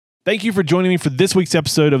Thank you for joining me for this week's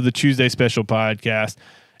episode of the Tuesday Special Podcast,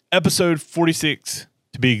 episode 46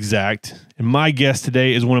 to be exact. And my guest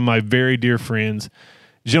today is one of my very dear friends,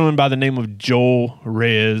 a gentleman by the name of Joel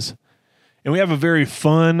Reyes. And we have a very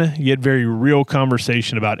fun yet very real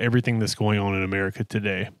conversation about everything that's going on in America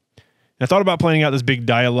today. And I thought about planning out this big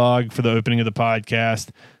dialogue for the opening of the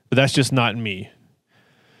podcast, but that's just not me.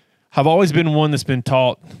 I've always been one that's been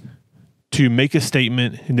taught to make a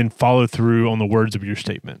statement and then follow through on the words of your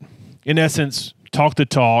statement. In essence, talk the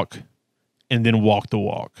talk and then walk the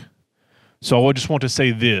walk. So I just want to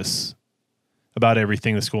say this about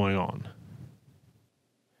everything that's going on.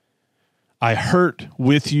 I hurt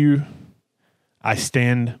with you. I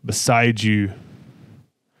stand beside you.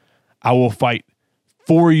 I will fight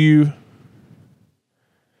for you.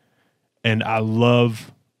 And I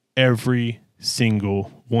love every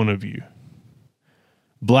single one of you.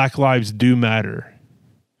 Black lives do matter,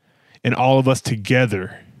 and all of us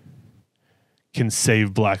together can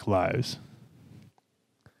save black lives.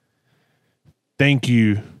 Thank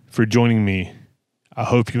you for joining me. I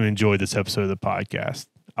hope you enjoyed this episode of the podcast.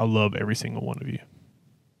 I love every single one of you.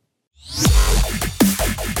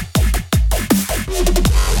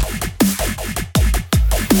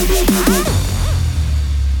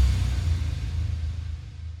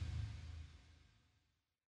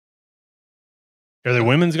 Are there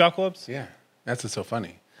women's golf clubs? Yeah, that's what's so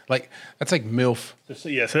funny. Like that's like MILF.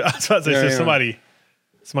 Yes, I was about to say,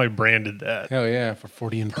 somebody branded that. Hell yeah, for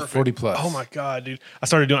 40 and 40 plus. Oh my god, dude!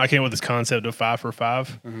 I came up with this concept of 5 for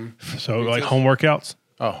 5. Mm-hmm. So like home workouts.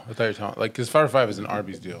 Oh, I thought you were talking because 5 for 5 is an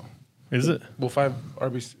Arby's deal. Is it? Well, 5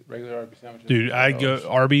 Arby's regular Arby's sandwiches. Dude, I go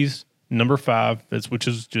Arby's number 5. Which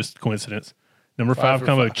is just coincidence. Number 5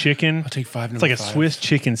 combo chicken. I'll take 5. It's like a Swiss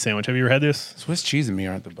chicken sandwich. Have you ever had this? Swiss cheese and me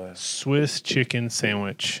aren't the best. Swiss chicken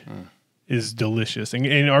sandwich is delicious,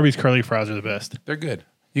 and Arby's curly fries are the best. They're good.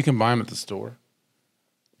 You can buy them at the store.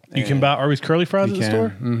 You can buy Arby's curly fries at the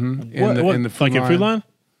store? Mm-hmm. In the food line? Food line?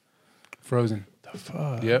 Frozen. The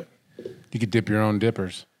fuck? Yep. You could dip your own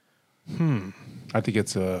dippers. I think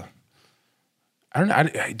it's a... I don't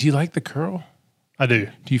know. Do you like the curl? I do.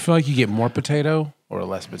 Do you feel like you get more potato or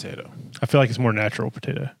less potato? I feel like it's more natural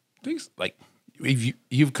potato. I think like if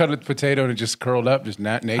you've cut a potato and it just curled up, just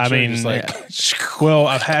nature. I mean, just like well,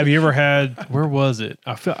 have you ever had? Where was it?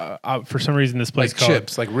 I feel for some reason this place like called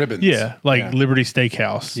chips, like ribbons. Yeah, like Liberty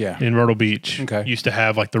Steakhouse. Yeah. In Myrtle Beach. Okay. Used to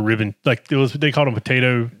have like the ribbon, like it was. They called them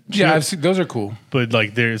potato. Yeah, chips, I've seen those are cool. But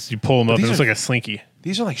like you pull them up and it's like a slinky.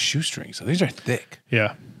 These are like shoestrings, so these are thick.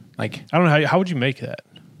 Yeah. Like I don't know how would you make that?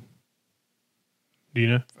 Do you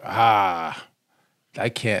know? I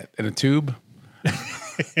can't. In a tube?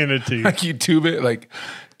 In a tube. Like you tube it, like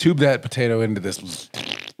tube that potato into this.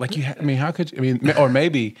 Like I mean, how could you? I mean, or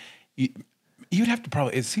maybe you'd have to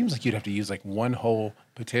probably, it seems like you'd have to use like one whole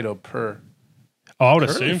potato per. Oh, I would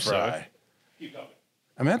assume fry. so.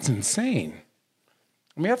 I mean, that's insane.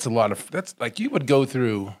 I mean, that's a lot of, that's like you would go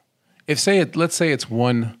through, let's say it's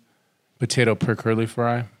one potato per curly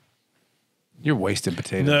fry. You're wasting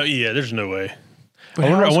potato. No, yeah, there's no way. But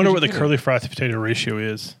I wonder what the curly fry to potato ratio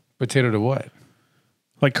is. Potato to what?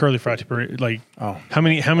 Like curly fry to like how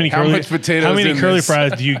many much potatoes how many in curly this?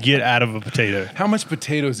 fries do you get out of a potato? How much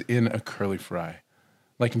potatoes in a curly fry?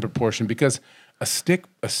 Like in proportion, because a stick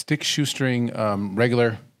shoestring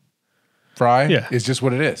regular fry is just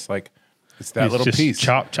what it is. Like it's that little just piece.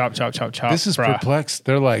 Chop. This is fry. perplexed.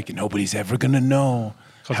 They're like, nobody's ever gonna know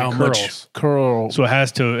how it much curl. So it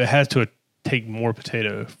has to take more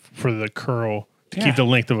potato for the curl to keep the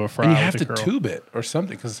length of a fry. And you have with to the curl. tube it or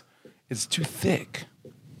something because it's too thick.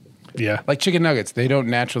 Yeah. Like chicken nuggets, they don't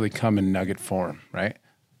naturally come in nugget form, right?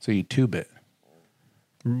 So you tube it.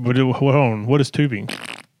 Hold on. What is tubing?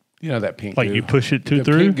 You know that pink Like goo. you push it The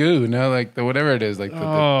through? pink goo, no, like the whatever it is, like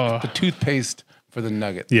the toothpaste for the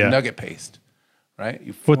nugget. Yeah. The nugget paste, right?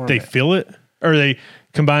 You What, they fill it? Or they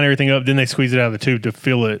combine everything up, then they squeeze it out of the tube to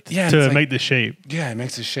fill it, to make the shape. Yeah, it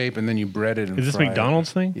makes a shape, and then you bread it and Is this fry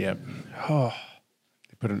McDonald's thing? Yep. Oh.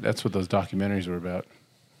 That's what those documentaries were about.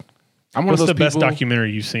 I'm one What's of those the best people,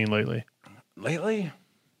 documentary you've seen lately? lately?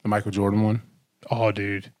 The Michael Jordan one. Oh,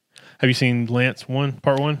 dude. Have you seen Lance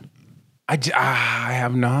part 1? I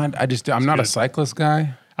have not. I'm not a cyclist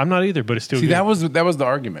guy. I'm not either, but it's still See, good. that was the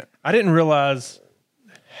argument. I didn't realize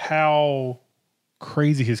how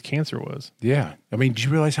crazy his cancer was. Yeah. I mean, did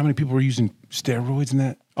you realize how many people were using steroids in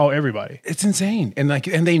that? Oh, everybody. It's insane. And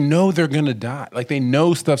they know they're going to die. Like they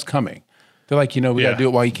know stuff's coming. They're like, we got to do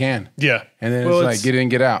it while you can. Yeah. And then it's like, get in,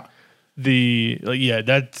 get out.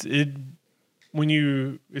 That's it.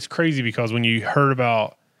 It's crazy because when you heard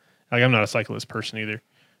about, like, I'm not a cyclist person either,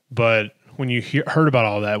 but when you heard about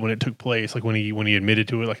all that when it took place, like when he admitted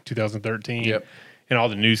to it, like 2013, Yep. and all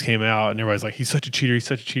the news came out, and everybody's like, he's such a cheater, he's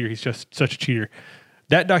such a cheater, he's just such a cheater.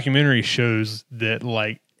 That documentary shows that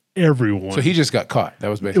like everyone. So he just got caught. That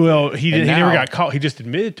was basically. Well, he And never now- got caught. He just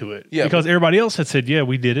admitted to it. Yeah, because everybody else had said, yeah,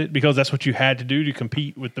 we did it because that's what you had to do to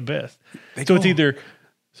compete with the best. So it's either.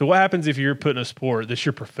 So what happens if you're put in a sport that's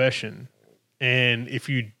your profession, and if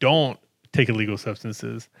you don't take illegal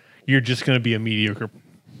substances, you're just going to be a mediocre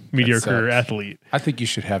sucks. athlete. I think you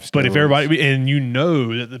should have. But if steroids. everybody and you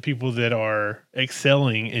know that the people that are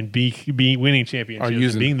excelling and be winning championships,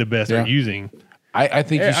 using- being the best, yeah. are using. I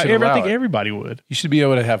think you should I allow think it. everybody would. You should be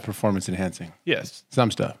able to have performance enhancing Yes.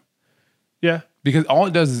 some stuff Yeah. because all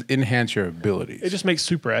it does is enhance your abilities. It just makes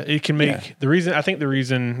it can make Yeah. the reason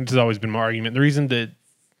this has always been my argument. The reason that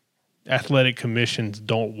athletic commissions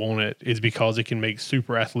don't want it is because it can make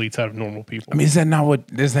super athletes out of normal people. I mean, is that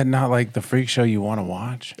not like the freak show you want to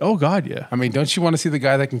watch? Oh God, yeah. I mean, don't you want to see the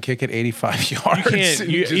guy that can kick it 85 yards? Can't,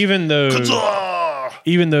 and you, just- even though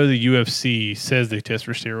the UFC says they test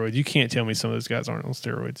for steroids, you can't tell me some of those guys aren't on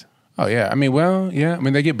steroids. Oh yeah, I mean, well, yeah, I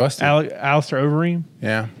mean they get busted. Alistair Overeem.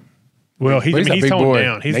 Yeah, Well, But he's a he's big toned boy.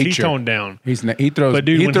 down. He's Nature. toned down. he throws. But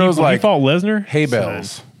dude, he when throws when he like fought Lesnar, hay son,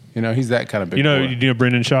 bells. You know, he's that kind of big. You know, boy. you know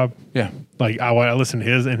Brendan Schaub. Yeah, Like I listen to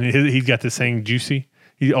his, and he's got this saying, "Juicy."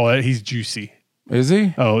 He's juicy. is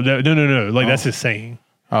he? Oh no! Like that's his saying.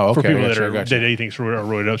 Oh, okay. For people I that got you, I are got you. that he thinks are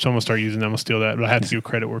roided up, so I'm gonna start using them. I'm gonna steal that, but I have to give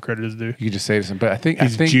credit where credit is due. You could just say this, but I think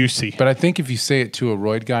He's juicy. But I think if you say it to a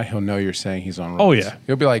roid guy, he'll know you're saying he's on roids. Oh, yeah.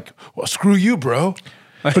 he'll be like, "Well, screw you, bro."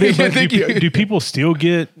 But do people still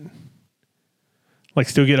get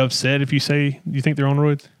upset if you say you think they're on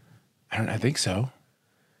roids? I think so.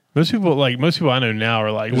 Most people I know now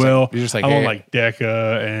are like, You're just like, I'm on hey. like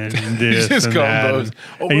DECA and this just and call that, those. and,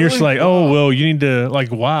 Oh, and you're just really? like, oh well, you need to like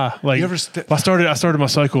why? Like You ever I started my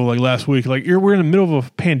cycle like last week. Like we're in the middle of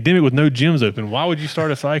a pandemic with no gyms open. Why would you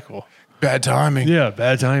start a cycle? Bad timing. Yeah,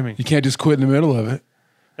 bad timing. You can't just quit in the middle of it.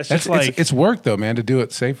 That's That's just like it's work though, man, to do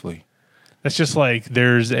it safely. That's just like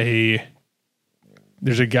there's a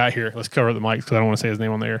guy here. Let's cover the mic because I don't want to say his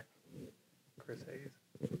name on the air. Chris Hayes.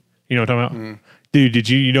 You know what I'm talking about? Dude, did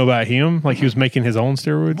you know about him? Like he was making his own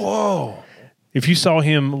steroids? Whoa. If you saw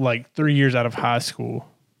him like 3 years out of high school,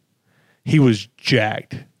 he was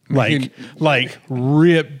jacked. Like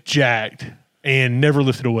ripped jacked and never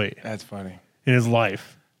lifted a weight That's funny. in his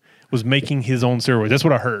life. Was making his own steroids. That's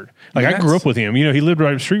what I heard. Like I grew That's- up with him. You know, he lived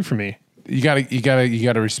right up the street from me. You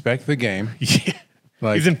gotta respect the game. Yeah.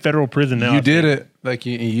 Like, He's in federal prison now. you did it. Like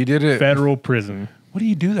you did it. Federal prison. What do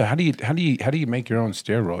you do though? How do you make your own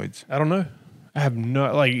steroids? I don't know. I have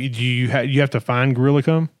no like. Do you have to find gorilla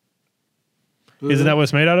cum? Isn't that what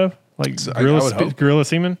it's made out of? Like I would hope. gorilla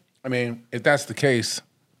semen? I mean, if that's the case,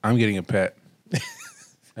 I'm getting a pet,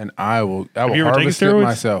 and I will you ever taken harvest it steroids?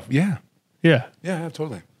 myself. Yeah, Yeah. yeah,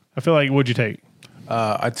 totally. I feel like what'd you take?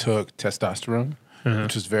 I took testosterone,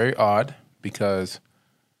 which was very odd because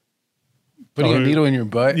putting a needle in your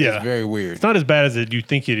butt Yeah. is very weird. It's not as bad as you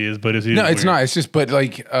think it is, but it's No, it's not. It's just, but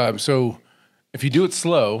like, so if you do it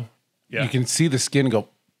slow, Yeah. you can see the skin go,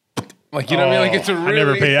 like, you know what I mean? Like, it's a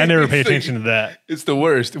really, I never pay it's like- attention to that. It's the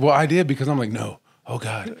worst. Well, I did because I'm like, no, oh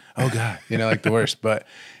God, you know, like the worst. But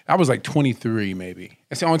I was like 23, maybe.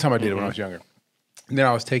 That's the only time I did it when I was younger. And then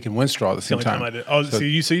I was taking Winstrol at the same Only time. time I did. Oh, so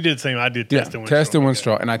you did the same. I did Yeah, test and test and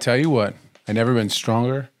Winstrol. And I tell you what, I never been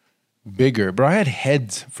stronger, bigger, but I had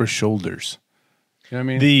heads for shoulders. You know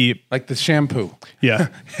what I mean? Like the shampoo. Yeah.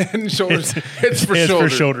 Head and shoulders. Heads for heads for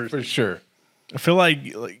shoulders. shoulders. For sure. I feel like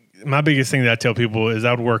my biggest thing that I tell people is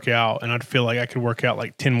I would work out, and I'd feel like I could work out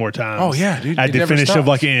like 10 more times. Oh, yeah, dude. I It did never finish stops. of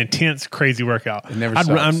like an intense, crazy workout. It never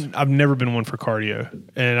stops. I've never been one for cardio,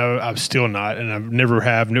 and I'm still not, and I've never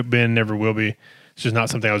been, never will be. It's just not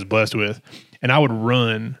something I was blessed with. And I would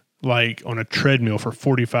run like on a treadmill for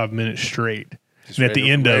 45 minutes straight. And at ready the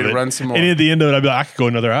to- end ready of to it, run some more. and at the end of it, I'd be like, I could go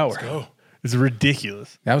another hour. go. It's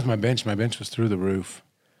ridiculous. That was my bench. My bench was through the roof.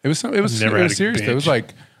 It was never it had was a serious. It was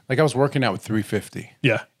bench. like I was working out with 350.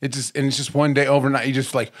 Yeah. It's just one day overnight. You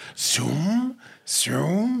just like zoom.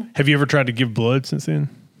 Have you ever tried to give blood since then?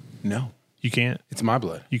 No, You can't. it's my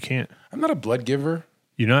blood. You can't. I'm not a blood giver.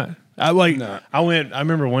 You're not. I No.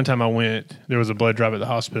 remember one time I went. There was a blood drive at the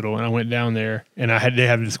hospital, and I went down there, and they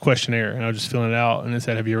had this questionnaire, and I was just filling it out, and it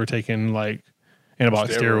said, "Have you ever taken like anabolic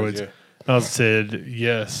steroids?" yeah. And I said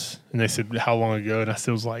yes, and they said, "How long ago?" And I said,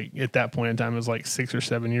 "It was like at that point in time, it was like 6 or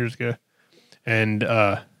 7 years ago," and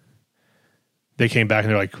they came back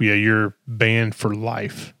and they're like, "Yeah, you're banned for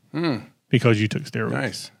life because you took steroids."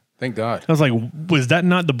 Nice. Thank God. I was like, was that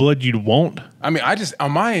not the blood you'd want? I mean,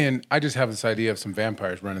 on my end, I just have this idea of some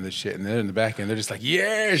vampires running this shit, and then in the back end, they're just like,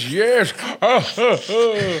 yes, yes,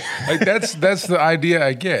 like that's the idea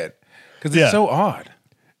I get because it's so odd.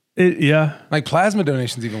 Yeah. Like plasma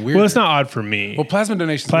donation's even weird. Well, it's not odd for me. Well, plasma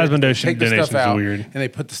donation's donation is weird, and they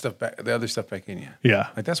put the other stuff back in you. Yeah.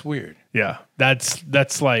 Like that's weird. Yeah.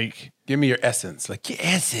 That's like, give me your essence. Like your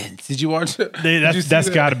essence. Did you watch it? That's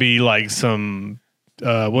got to be like some.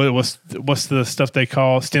 What's the stuff they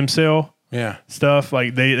call stem cell stuff?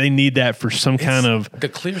 Like they need that for some kind of the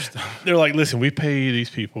clear stuff. They're like, listen, we pay these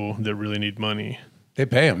people that really need money. They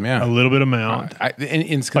pay them, a little bit amount, and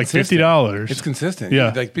it's like $50. It's consistent.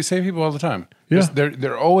 Yeah, like same people all the time. Yeah,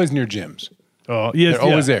 they're always near gyms. Oh yes, they're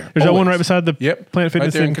always there. There's that one right beside the Planet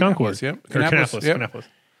Fitness right in Concord. Yep, Kannapolis.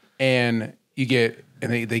 And you get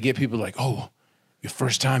they get people like, oh, your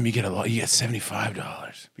first time you get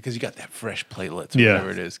 $75 because you got that fresh platelets or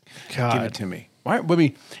whatever it is. God. Give it to me. Why? I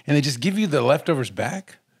mean, and they just give you the leftovers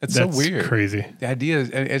back. That's so weird. Crazy. The idea is,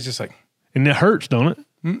 it's just like, and it hurts, don't it?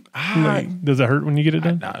 Does it hurt when you get it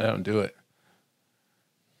done? No, I don't do it.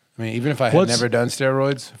 I mean, even if I had never done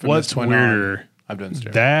steroids, what's weirder? I've done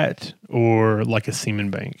steroids. That or like a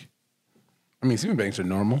semen bank. I mean, semen banks are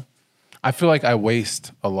normal. I feel like I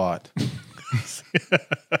waste a lot.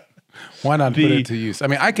 Why not put it to use? I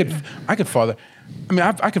mean, I could father. I mean,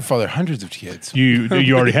 I could father hundreds of kids. You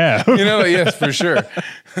already have. Yes, for sure.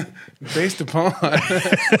 Based upon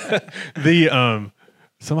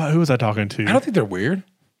somebody, who was I talking to? I don't think they're weird.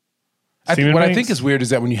 I think is weird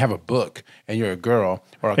is that when you have a book and you're a girl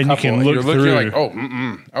or a couple, you can look through. You're like,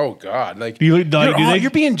 oh God, like you're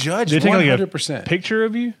being judged. They take 100%. Like a picture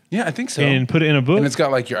of you. Yeah, I think so. And put it in a book. And it's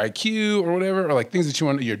got like your IQ or whatever, or like things that you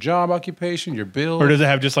want, your job occupation, your bill. Or does it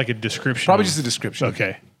have just like a description? Probably just a description.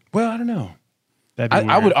 Okay. Well, I don't know.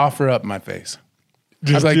 I would offer up my face.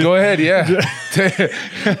 I was like, go ahead, yeah.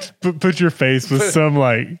 Put your face with some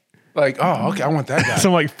like, oh, okay, I want that guy.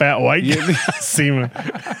 Some like fat white guy. Semen.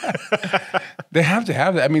 They have to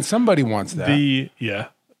have that. I mean, somebody wants that.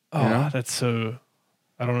 Oh, that's so.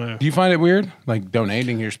 I don't know. Do you find it weird, like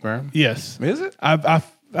donating your sperm? Yes. Is it? I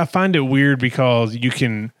find it weird because you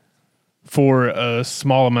can, for a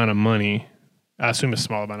small amount of money, I assume a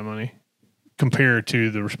small amount of money, compared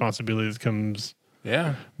to the responsibility that comes.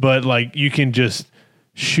 Yeah. But like you can just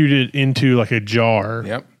shoot it into like a jar.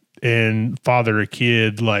 Yep. And father a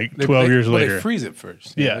kid like 12 years later. They freeze it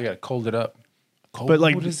first. Yeah. They got to cold it up. Cold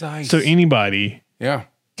as ice. So anybody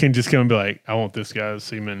can just come and be like, I want this guy's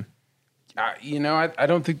semen. I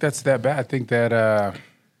don't think that's that bad. I think that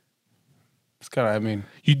it's kind of, I mean.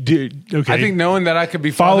 You did, okay. I think knowing that I could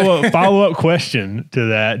be follow up question to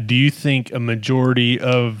that. Do you think a majority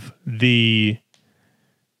of the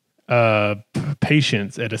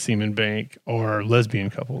patients at a semen bank are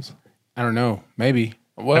lesbian couples? I don't know. Maybe.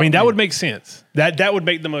 Well, I mean, that would make sense. That would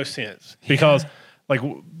make the most sense because, like,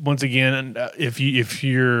 once again, if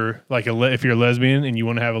you're like if you're a lesbian and you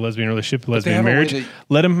want to have a lesbian relationship, lesbian marriage,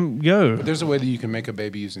 let them go. But there's a way that you can make a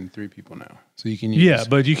baby using 3 people now, so you can use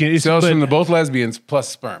but you can cells from both lesbians plus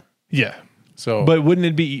sperm. Yeah. So, but wouldn't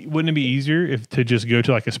it be easier if to just go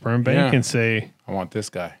to like a sperm bank and say, I want this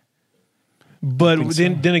guy? But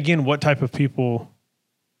then again, what type of people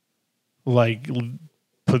like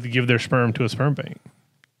give their sperm to a sperm bank?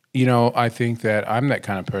 I think that I'm that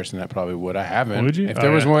kind of person that probably would. I haven't. Would you? If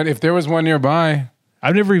there was one nearby.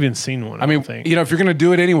 I've never even seen one. I mean, if you're going to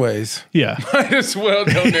do it anyways. Yeah. Might as well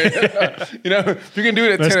donate. If you're going to do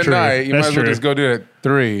it at 10 at night, you might as well just go do it at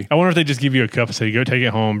 3. I wonder if they just give you a cup and say, go take it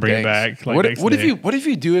home, bring it back. Like what if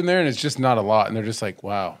you do in there and it's just not a lot and they're just like,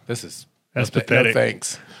 wow, that's pathetic. No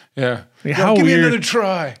thanks. Yeah. Like, how give weird, me another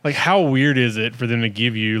try. Like, how weird is it for them to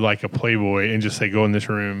give you like a Playboy and just say, go in this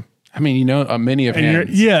room? I mean, many of hands.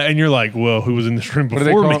 And you're like, well, who was in this room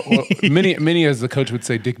before me? Well, many, as the coach would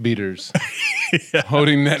say, dick beaters,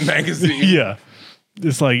 holding that magazine. Yeah,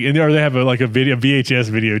 it's like, or they have a VHS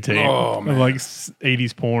videotape of like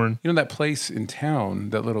 80s porn. You know that place in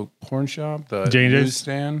town, that little porn shop, the J&J's?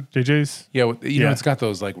 newsstand? JJ's? Yeah, it's got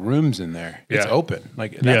those like rooms in there. It's open.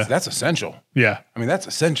 Like that's essential. Yeah, I mean that's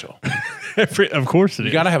essential. Of course it is.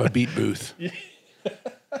 You got to have a beat booth.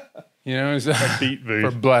 It's a beat booth for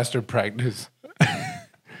blaster practice.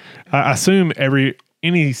 I assume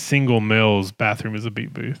any single male's bathroom is a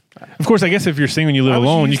beat booth. Of course, I guess if you're single and you live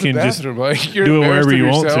alone, you can just do it wherever you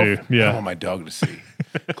want to. Yeah. I want my dog to see.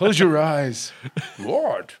 Close your eyes.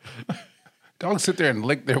 Lord. Dogs sit there and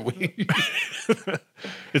lick their wee.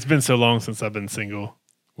 It's been so long since I've been single.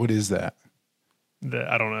 What is that?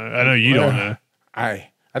 I don't know. I know you don't know. I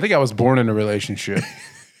think I was born in a relationship.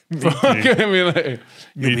 I mean, like,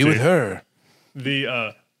 you'll be with her.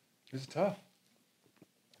 It's tough.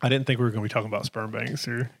 I didn't think we were going to be talking about sperm banks.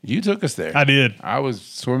 You took us there. I did. I was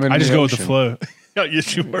swimming. I in just the go with the ocean, flow.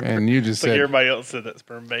 Yes, you were. and you just like said, everybody else said that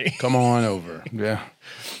sperm bank. "Come on over." Yeah.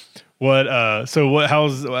 What? So what?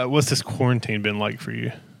 What's this quarantine been like for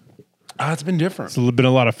you? It's been different. It's been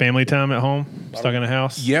a lot of family time at home, stuck in the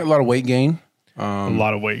house. Yeah, a lot of weight gain. A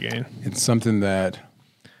lot of weight gain. It's something that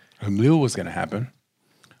I knew was going to happen,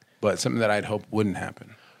 but something that I'd hoped wouldn't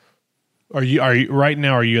happen. Are you right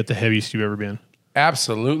now? Are you at the heaviest you've ever been?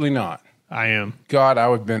 Absolutely not. I am. God,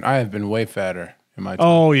 I have been way fatter in my time.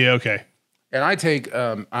 Oh yeah, okay. And I take.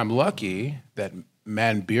 I'm lucky that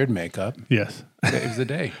man beard makeup Yes. saves the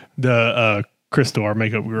day. The Crystal, our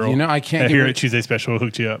makeup girl. You know, I can't here get at Tuesday Special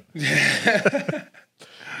hooked you up. But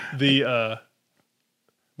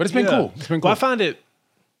it's been cool. It's been cool. Well, I find it.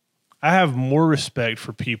 I have more respect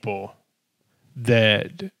for people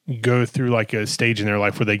that go through like a stage in their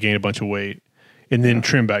life where they gain a bunch of weight and then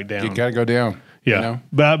trim back down. You gotta go down. Yeah, You know?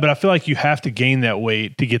 but I feel like you have to gain that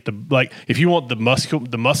weight to get if you want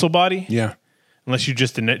the muscle body. Yeah. Unless you're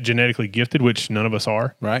just genetically gifted, which none of us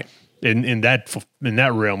are. Right. In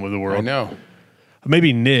that realm of the world. I know.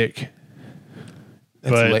 Maybe Nick.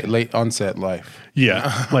 That's late onset life.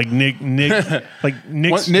 Yeah, like Nick's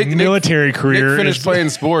Nick military career. Nick finished playing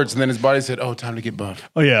sports, and then his body said, "Oh, time to get buff."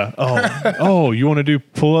 Oh yeah. Oh, you want to do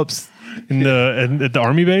pull-ups at the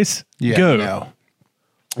army base? Yeah. Go.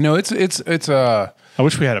 No, it's I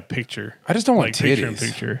wish we had a picture. I just don't want Picture in titties.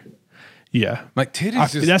 picture. Yeah. Like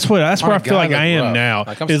titties. That's where I feel like I am rough. now.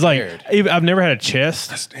 Like, I'm It's scared. like I've never had a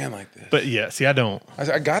chest, I stand like this. but yeah. See, I don't.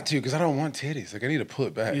 I got to because I don't want titties. Like I need to pull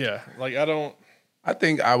it back. Yeah, like I don't. I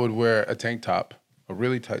think I would wear a tank top, a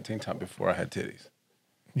really tight tank top, before I had titties.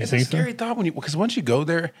 You It's a think so? scary thought because once you go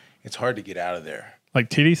there, it's hard to get out of there. Like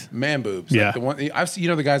titties? Man boobs. Yeah. Like the one I've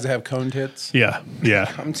seen. The guys that have cone tits. Yeah, yeah.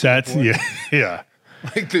 Come to That's the point. yeah.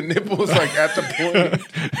 Like the nipples, like at the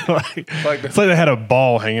point. like, it's like they had a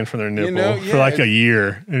ball hanging from their nipple for like a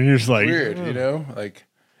year, and you're just like Weird, you know? Like,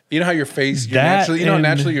 you know how your face, That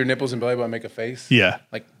naturally your nipples and belly button make a face? Yeah,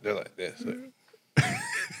 Like, they're like this. And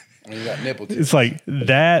you got nipple tits. it's like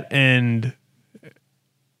that, and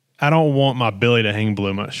I don't want my belly to hang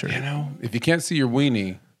below my shirt. You know, if you can't see your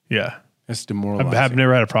weenie, Yeah, that's demoralizing. I've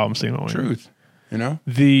never had a problem seeing my weenie. Truth. You know?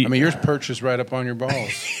 I The mean, yours perches right up on your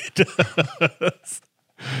balls.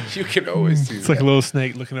 You can always see it's like a little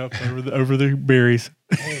snake looking up over the berries.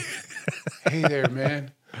 Hey there,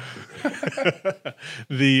 man.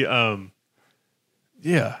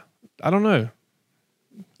 Yeah, I don't know.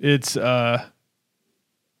 It's I'm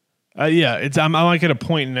like at a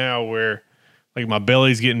point now where like my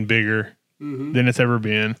belly's getting bigger than it's ever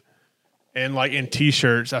been, and like in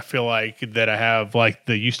t-shirts I feel like that I have like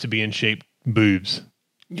the used to be in shape boobs.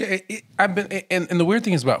 Yeah, I've been, and the weird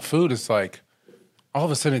thing is about food, it's like all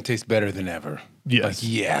of a sudden it tastes better than ever. Yes. Like,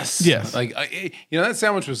 yes. Yes. Like, that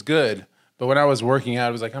sandwich was good, but when I was working out,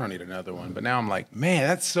 I was like, I don't need another one. But now I'm like, man,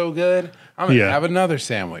 that's so good. I'm going to have another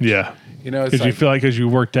sandwich. Yeah, You know, it's because like, you feel like because you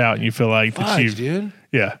worked out and you feel like that fudge, you dude.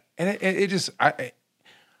 yeah And it just, I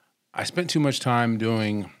spent too much time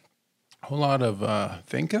doing a whole lot of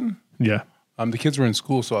thinking. yeah. The kids were in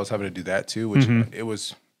school, so I was having to do that too, which it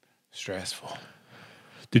was stressful.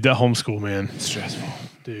 Dude, that homeschool, man, Stressful.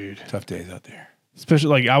 dude. Tough days out there. Especially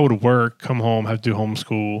like I would work, come home, have to do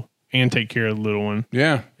homeschool, and take care of the little one.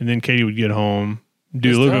 Yeah. And then Katie would get home,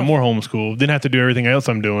 do a little bit more homeschool, then have to do everything else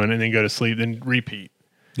I'm doing, and then go to sleep, then repeat,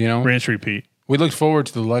 You know? rinse, repeat. We looked forward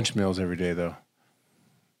to the lunch meals every day, though.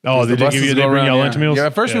 Oh, The they buses they go bring around, y'all yeah. lunch meals? Yeah,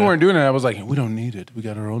 at first we weren't doing it. I was like, we don't need it. We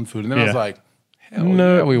got our own food. And then I was Yeah. like, hell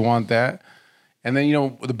No. yeah, we want that. And then,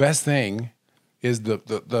 the best thing is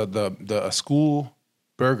the school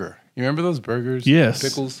burger. You remember those burgers? Yes.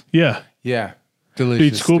 Pickles? Yeah. Yeah. Delicious.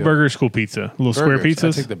 Dude, school still. burger, school pizza. Little square Burgers. I'll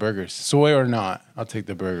pizzas. take the burgers. Soy or not, I'll take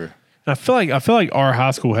the burger. I feel like our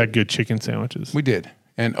high school had good chicken sandwiches. We did.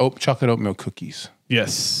 And chocolate oatmeal cookies.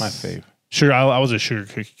 Yes. My fave. Sugar, I was a sugar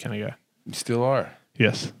cookie kind of guy. You still are.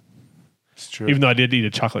 Yes. It's true. Even though I did eat a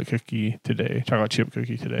chocolate cookie today, chocolate chip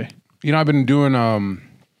cookie today. I've been doing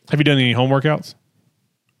Have you done any home workouts?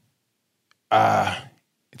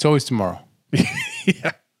 it's always tomorrow.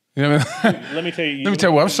 Yeah. You know what I mean? Let me tell you. Let me tell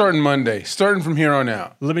you what, I'm starting Monday. Starting from here on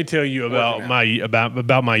out. Let me tell you about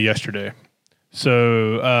my yesterday.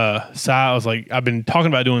 So, I was like, I've been talking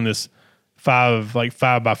about doing this 5 by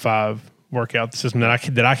 5 workout system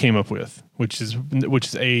that I came up with, which is the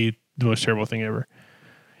most terrible thing ever.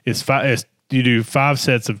 You do 5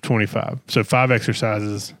 sets of 25, so 5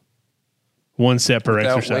 exercises, 1 set per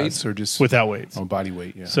Without exercise. weights or just Without weights. body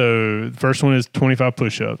weight? Yeah. So the first one is 25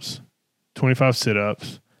 push-ups, 25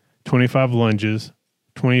 sit-ups, 25 lunges,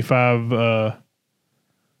 25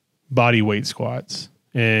 body weight squats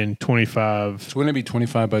and 25. So wouldn't it be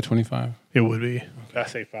 25 by 25? It would be. I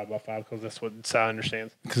say 5 by 5 because that's what Si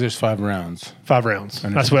understands. Because there's 5 rounds. 5 rounds.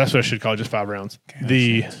 That's what I should call it, just 5 rounds. Okay,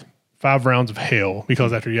 the 5 rounds of hell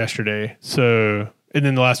because after yesterday. So, and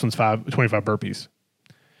then the last one's 25 burpees.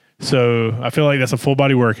 So I feel like that's a full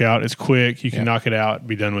body workout. It's quick. You can knock it out,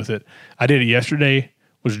 be done with it. I did it yesterday,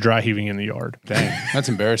 was dry heaving in the yard. Dang, that's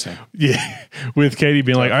embarrassing. Yeah. With Katie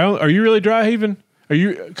being like, are you really dry heaving?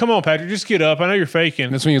 Come on, Patrick, just get up. I know you're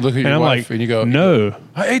faking. That's when you look at your wife and you go, no.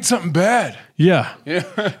 I ate something bad. Yeah. Yeah.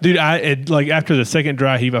 Dude, like after the second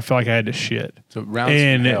dry heave, I felt like I had to shit. So rounds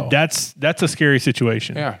and from hell. that's a scary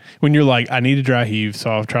situation. Yeah. When you're like, I need to dry heave,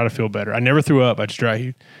 so I'll try to feel better. I never threw up, I just dry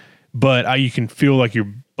heaved. But you can feel like your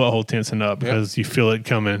butthole tensing up because you feel it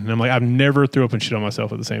coming. And I'm like, I've never threw up and shit on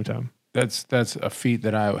myself at the same time. That's a feat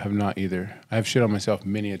that I have not either. I have shit on myself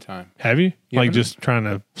many a time. Have you? Yeah, like just trying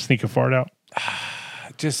to sneak a fart out?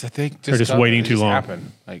 I think Or just waiting too long.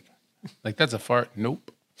 Happen. Like that's a fart.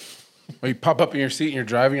 Nope. Or you pop up in your seat and you're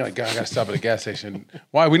driving. You're like, God, I gotta stop at a gas station.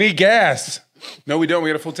 Why? We need gas. No, we don't. We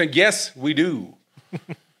got a full tank. Yes, we do.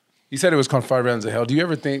 You said it was called 5 rounds of hell. Do you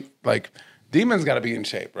ever think like demons got to be in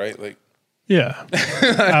shape, right? Like, yeah,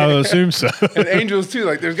 I would assume so. and angels too.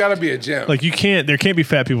 Like, there's got to be a gym. Like there can't be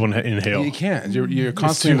fat people in hell. You can't. You're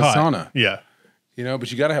constantly in the sauna. Yeah. You know,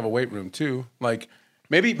 but you got to have a weight room too. Like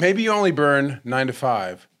maybe you only burn 9 to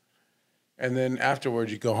 5, and then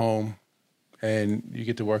afterwards you go home and you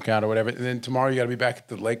get to work out or whatever. And then tomorrow you got to be back at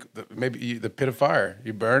the lake, the pit of fire.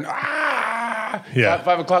 You burn. Yeah.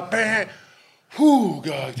 5 o'clock. Bang. Whew,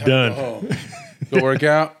 God. Time Done. to go home. Go work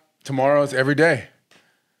out. Tomorrow it's every day.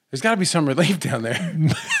 There's got to be some relief down there.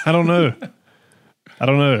 I don't know.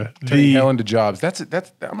 Turning hell into jobs. I'm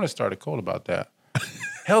going to start a cult about that.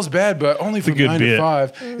 Hell's bad, but only from 9 to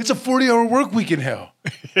 5. It's a 40-hour work week in hell.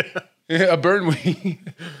 Yeah, a burn week.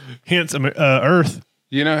 Hence, Earth.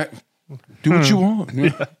 You know, do what you want.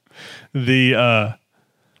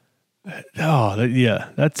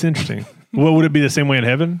 That's interesting. What would it be the same way in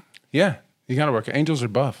heaven? Yeah, you got to work. Angels are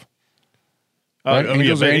buff. Right? Right?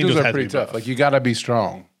 Angels are have pretty to be tough. buff. Like you got to be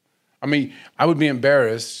strong. I mean, I would be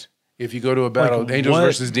embarrassed if you go to a battle, Like, angels what?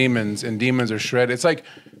 versus demons, and demons are shredded. It's like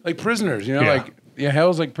prisoners, you know,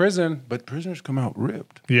 hell's like prison, but prisoners come out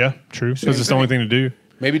ripped. Yeah, true. Because it's the only thing to do.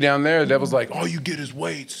 Maybe down there, the devil's like, all you get is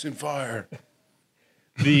weights and fire.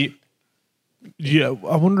 I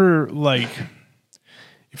wonder, like,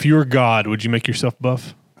 if you were God, would you make yourself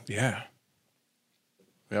buff? Yeah.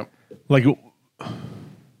 Yep. Like,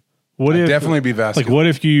 what if definitely be vascular. Like, what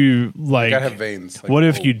if you Gotta have veins. Like, what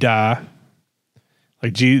if you die?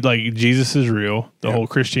 Like, Jesus is real. The whole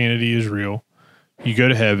Christianity is real. You go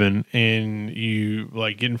to heaven and you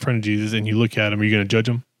like get in front of Jesus and you look at him. Are you going to judge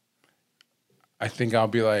him? I think I'll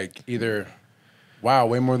be like either, wow,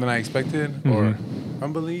 way more than I expected, or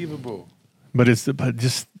unbelievable. But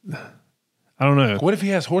just I don't know. What if he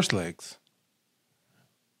has horse legs?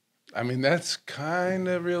 I mean, that's kind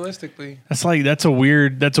of realistically. That's a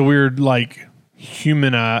weird like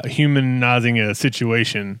humanizing a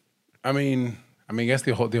situation. I mean, I guess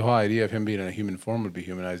the whole idea of him being in a human form would be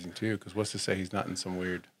humanizing too. Because what's to say he's not in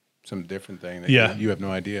some different thing that you have no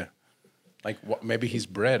idea. Like maybe he's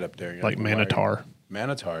bred up there. Like Manatar.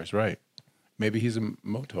 Manatars, right? Maybe he's a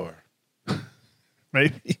motor.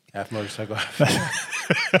 Maybe Half motorcycle.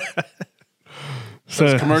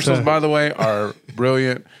 Those commercials, by the way, are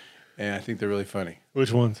brilliant, and I think they're really funny.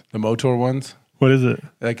 Which ones? The motor ones. What is it?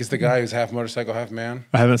 Like it's the guy who's half motorcycle, half man.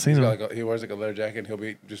 I haven't seen it. He wears like a leather jacket. And he'll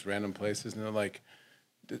be just random places, and they're like,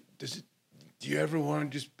 "Do you ever want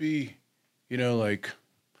to just be, like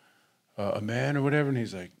a man or whatever?" And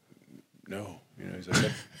he's like, "No." He's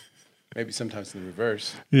like, maybe sometimes in the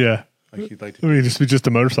reverse. Yeah. Like he'd like to just be just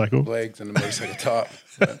a motorcycle. legs and a motorcycle top.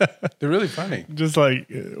 But they're really funny. Just like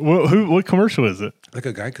what commercial is it? Like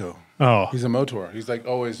a Geico. Oh, He's a motor. He's like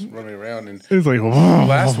always running around. And it's like the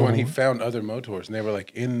last one, he found other motors, and they were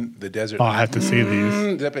like in the desert. Oh, I have to see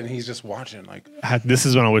these. And he's just watching. Like This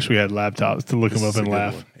is when I wish we had laptops to look them up and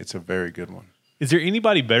laugh. One. It's a very good one. Is there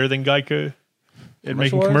anybody better than Geico at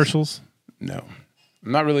making Commercial-wise? commercials? No,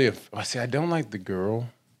 I'm not really I don't like the girl,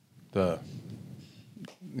 the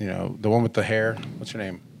one with the hair. What's her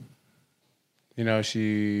name?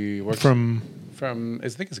 She works From I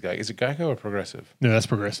think it's Geico. Is it Geico or Progressive? no, that's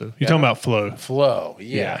Progressive. You're talking about Flow. Flow.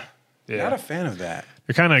 Yeah. Yeah. Not a fan of that.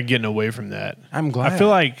 They're kind of getting away from that. I'm glad. I feel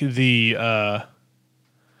like who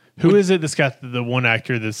is it that's got the one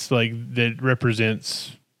actor that's like that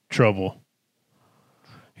represents trouble?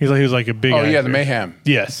 He was like a big. Oh actor. yeah, the Mayhem.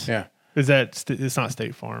 Yes. Yeah. Is that? It's not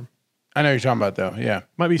State Farm. I know what you're talking about though. Yeah.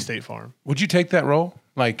 Might be State Farm. Would you take that role?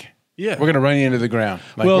 Like, Yeah. We're gonna run you into the ground.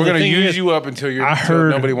 Like, Well, we're the gonna thing use is, you up until I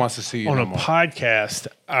heard nobody wants to see you on no a more. podcast.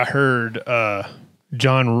 I heard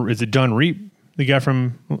John. Is it John Reap, the guy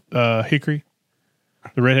from Hickory,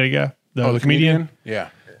 the redheaded guy, the comedian? Yeah.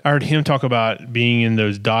 I heard him talk about being in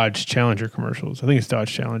those Dodge Challenger commercials. I think it's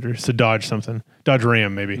Dodge Challenger. It's a Dodge something. Dodge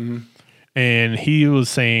Ram, maybe. Mm-hmm. And he was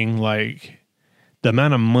saying, like, the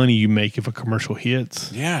amount of money you make if a commercial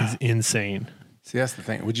hits is insane. See, that's the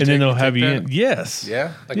thing. Would you And then they'll have you that? in. Yes.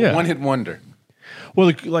 Yeah? Like Yeah. a one-hit wonder.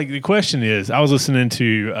 Well, the question is, I was listening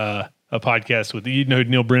to a podcast with, you know who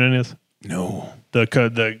Neil Brennan is? No.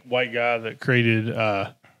 The white guy that created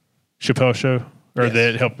Chappelle Show, or Yes.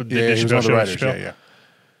 that helped Yeah, did he was Chappelle one of the Show with writers. Chappelle. Yeah.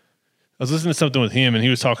 I was listening to something with him, and he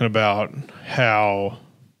was talking about how,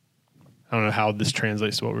 I don't know how this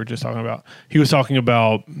translates to what we were just talking about. He was talking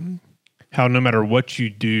about how no matter what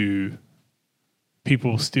you do,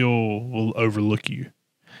 people still will overlook you.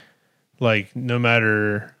 Like, no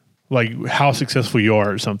matter, like, how successful you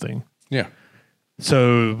are at something. Yeah.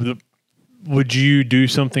 So, would you do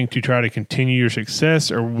something to try to continue your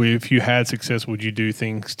success, or if you had success, would you do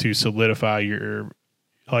things to solidify your,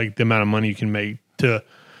 like, the amount of money you can make to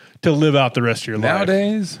live out the rest of your life?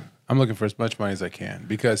 Nowadays, I'm looking for as much money as I can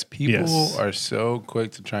because people Yes. are so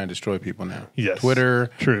quick to try and destroy people now. Yes.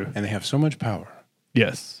 Twitter. True. And they have so much power.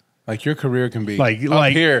 Yes. Like your career can be Like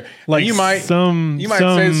up here. like and you might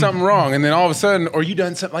say something wrong, and then all of a sudden, or you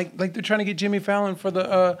done something like they're trying to get Jimmy Fallon for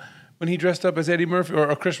the when he dressed up as Eddie Murphy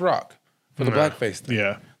or Chris Rock for the blackface thing.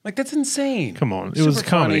 Yeah. Like that's insane. Come on. It Super was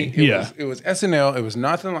comedy. funny. Yeah. It was SNL. It was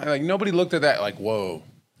nothing like nobody looked at that like whoa.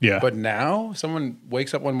 Yeah. But now someone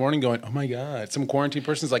wakes up one morning going, oh my God, some quarantine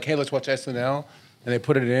person's like, hey, let's watch SNL. And they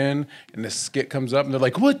put it in and the skit comes up and they're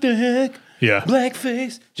like, what the heck? Yeah.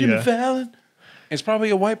 Blackface, Jimmy Yeah. Fallon. It's probably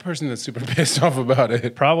a white person that's super pissed off about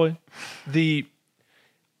it. Probably. The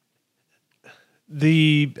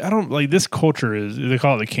I don't like this culture is, they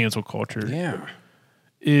call it the cancel culture. Yeah.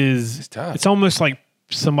 It's tough. It's almost like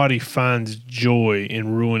somebody finds joy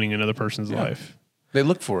in ruining another person's life, They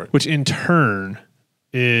look for it. which in turn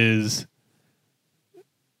is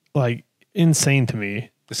like insane to me.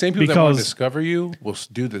 The same people that want to because- discover you will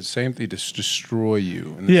do the same thing to destroy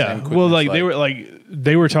you. In the same quickness. Well,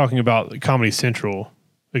 they were talking about Comedy Central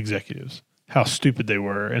executives, how stupid they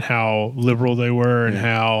were and how liberal they were and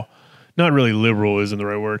how not really liberal isn't the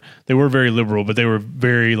right word. They were very liberal, but they were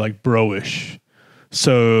very like bro-ish.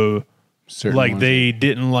 So Certain like ones they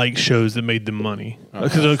didn't like shows that made them money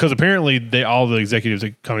because apparently all the executives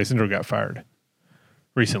at Comedy Central got fired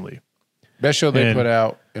recently. best show they and- put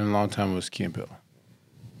out in a long time was Key and Peele.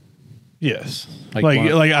 Yes, Like like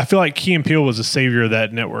one- I feel like Key and Peele was the savior of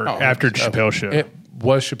that network after Chappelle Show. It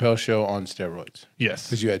was Chappelle Show on steroids Yes,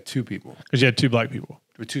 because you had two people, because you had two black people.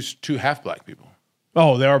 two half black people.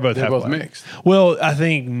 Oh, they are both They're half both black. mixed. Well, I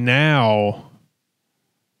think now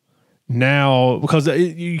because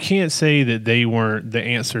you can't say that they weren't the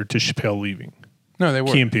answer to Chappelle leaving. No, they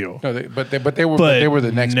were Key and Peele. No, but they were But they were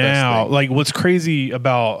the next now, best thing. like what's crazy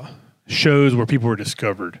about shows where people were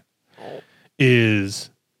discovered is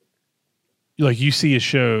like you see a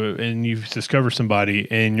show and you discover somebody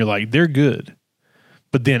and you're like they're good,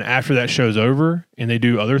 but then after that show's over and they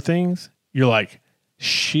do other things, you're like,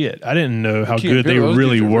 shit, I didn't know how Key and good they Peele, those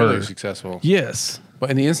really dudes are were. really successful. Yes.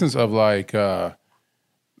 But in the instance of like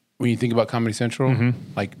when you think about Comedy Central, Mm-hmm.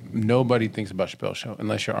 like nobody thinks about Chappelle Show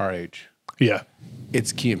unless you're our age. Yeah.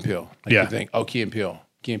 It's Key and Peele. Like Yeah. you think, oh, Key and Peele.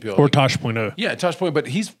 Or Like, Tosh.0. yeah, Tosh Point, but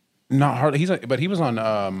he's not hard. But he was on.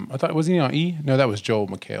 I thought was he on E? No, that was Joel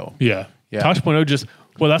McHale. Yeah. Yeah. Tosh.0 just,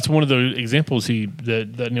 well, that's one of the examples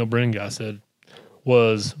that Neil Brennan guy said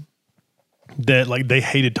was that like they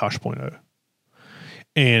hated Tosh.0.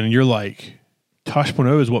 And you're like,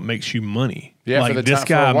 Tosh.0 is what makes you money. Yeah, like for the time-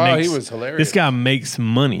 for a while, he was hilarious. This guy makes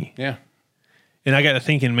money. Yeah, And I got to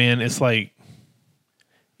thinking, man, it's like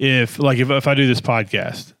if I do this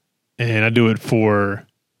podcast and I do it for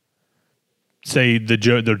say the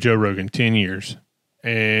Joe Rogan 10 years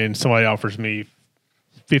and somebody offers me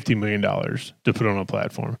 $50 million to put on a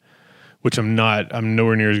platform, which I'm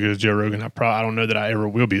nowhere near as good as Joe Rogan. I don't know that I ever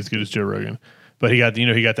will be as good as Joe Rogan, but he got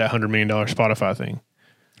that $100 million Spotify thing.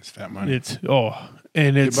 it's fat money. It's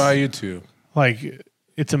Goodbye YouTube. like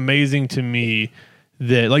it's amazing to me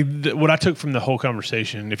that what I took from the whole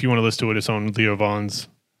conversation, if you want to listen to it, it's on Leo Vaughn's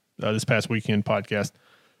this past weekend podcast.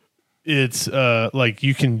 It's like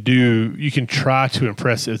you can try to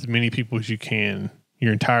impress as many people as you can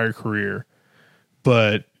your entire career,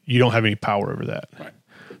 but you don't have any power over that. Right.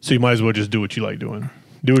 So you might as well just do what you like doing,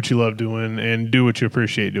 do what you love doing, and do what you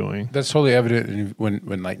appreciate doing. That's totally evident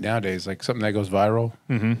when like nowadays, like something that goes viral.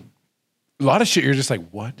 Mm-hmm. a lot of shit you're just like,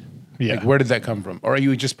 what? Yeah. Like, where did that come from? Or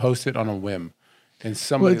you just post it on a whim and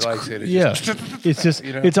somebody likes it. It's just,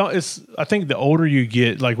 you know? it's, I think the older you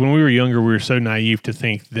get, like when we were younger, we were so naive to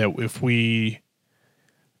think that if we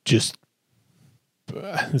just,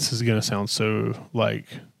 this is going to sound so like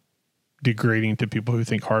degrading to people who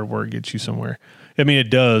think hard work gets you somewhere. I mean, it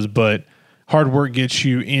does, but hard work gets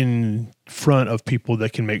you in front of people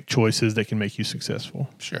that can make choices that can make you successful.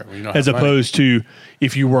 Sure. Well, As opposed to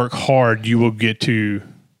if you work hard, you will get to.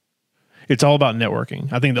 It's all about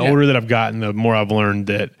networking. I think the older that I've gotten, the more I've learned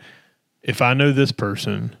that if I know this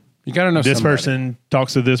person, you got to know this somebody. person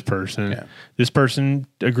talks to this person, this person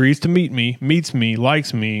agrees to meets me,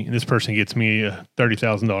 likes me, and this person gets me a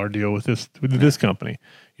 $30,000 deal with this company.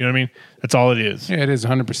 You know what I mean? That's all it is. Yeah, it is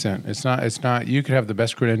 100%. It's not, you could have the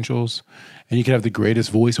best credentials and you could have the greatest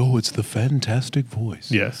voice. Oh, it's the fantastic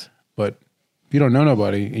voice. Yes. But if you don't know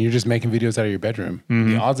nobody and you're just making videos out of your bedroom,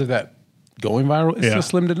 the odds of that going viral is still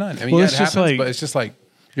slim to none. I mean, Well, it it's just happens, like- but it's just like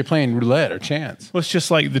you're playing roulette or chance. Well, it's just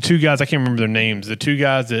like the two guys, I can't remember their names, the two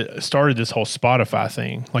guys that started this whole Spotify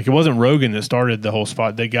thing. Like it wasn't Rogan that started the whole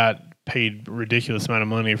spot. They got paid a ridiculous amount of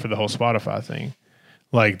money for the whole Spotify thing.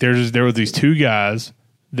 Like there were these two guys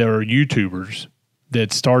that were YouTubers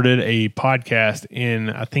that started a podcast in,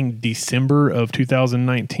 I think, December of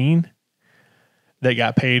 2019 that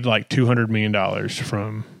got paid like $200 million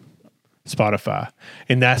from Spotify.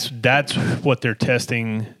 And that's what they're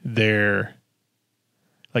testing their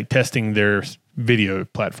video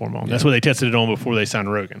platform on. That's what they tested it on before they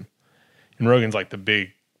signed Rogan. And Rogan's like the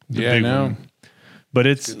big one. But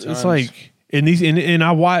it's like and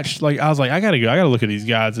I watched, like I was like, I gotta look at these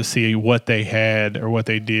guys to see what they had or what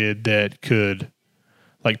they did that could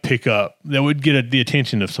like pick up, that would get the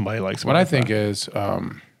attention of somebody like Spotify. What I think is,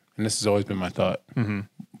 and this has always been my thought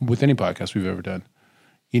with any podcast we've ever done,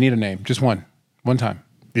 you need a name, just one time.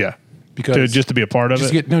 Yeah. Because just to be a part of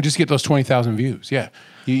it. Just get those 20,000 views. Yeah.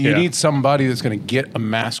 You need somebody that's going to get a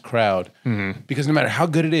mass crowd because no matter how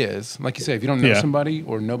good it is, like you say, if you don't know somebody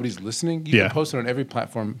or nobody's listening, you can post it on every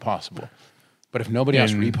platform possible. But if nobody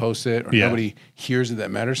else reposts it or nobody hears it that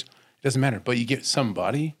matters, it doesn't matter. But you get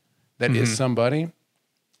somebody that is somebody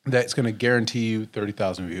that's going to guarantee you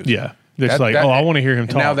 30,000 views. Yeah. It's I want to hear him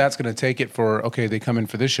talk. Now that's going to take it for, okay, they come in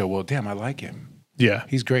for this show. Well, damn, I like him. Yeah.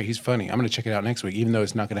 He's great. He's funny. I'm going to check it out next week, even though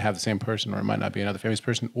it's not going to have the same person or it might not be another famous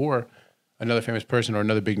person or another famous person or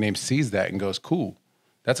another big name sees that and goes, cool,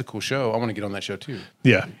 that's a cool show. I want to get on that show too.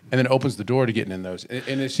 Yeah. And then it opens the door to getting in those. And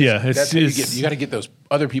it's just, Yeah, that's how you got to get those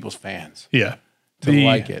other people's fans Yeah. to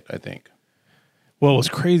like it, I think. Well, what's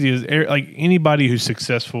crazy is like anybody who's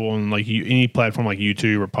successful on like any platform like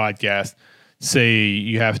YouTube or podcast, say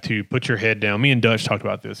you have to put your head down. Me and Dutch talked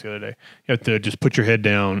about this the other day. You have to just put your head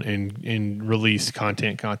down and release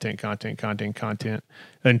content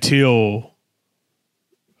until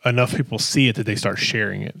enough people see it that they start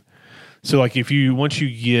sharing it. So like once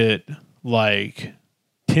you get like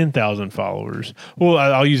 10,000 followers, well,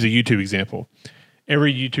 I'll use a YouTube example.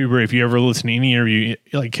 Every YouTuber, if you ever listen to any interview,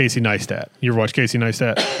 like Casey Neistat. You ever watch Casey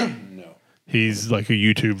Neistat? No. He's like a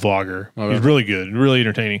YouTube vlogger. Okay. He's really good, really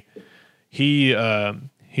entertaining. He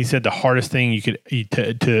said the hardest thing you could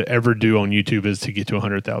to ever do on YouTube is to get to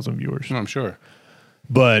 100,000 viewers. I'm sure.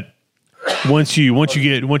 But once you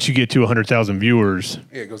get to 100,000 viewers,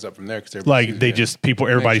 Yeah, it goes up from there because like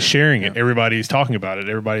everybody's sharing it, Yeah. everybody's talking about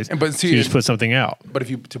it, But see, you just put something out, But if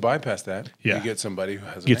you to bypass that, Yeah. you get somebody who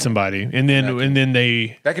has a get name. somebody, and then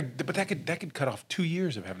they. that could cut off 2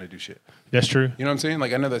 years of having to do shit. That's true. You know what I'm saying?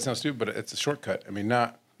 Like I know that sounds stupid, but it's a shortcut. I mean,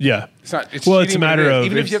 not. Yeah. It's not. It's Well, it's cheating, a but matter it is. of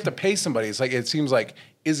even if it's- you have to pay somebody, it's like it seems like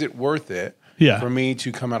is it worth it? Yeah. For me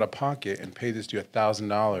to come out of pocket and pay this dude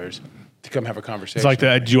 $1,000 to come have a conversation. It's like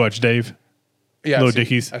that. Did you watch Dave? Yeah, Little I've seen,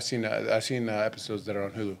 Dickies. I've seen episodes that are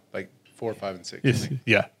on Hulu, like 4, 5, and 6. Yes.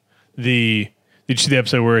 Yeah. Did you see the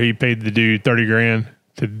episode where he paid the dude $30,000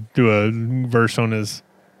 to do a verse on his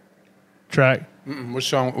track? Which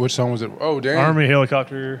song was it? Oh, damn. Army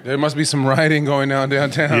helicopter. There must be some rioting going on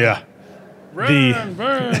downtown. Yeah.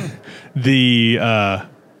 Burn.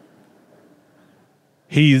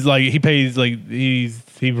 He's like he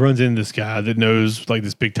runs into this guy that knows like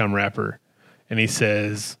this big time rapper, and he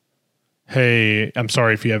says, "Hey, I'm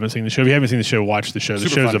sorry if you haven't seen the show. If you haven't seen the show, watch the show. The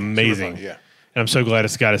Super show's funny, amazing. super funny, yeah. And I'm so glad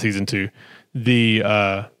it's got a season 2.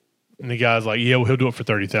 And the guy's like, yeah, well, he'll do it for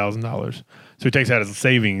 $30,000. So he takes out his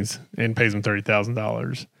savings and pays him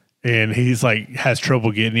 $30,000. And he's like, has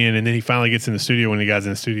trouble getting in. And then he finally gets in the studio when the guy's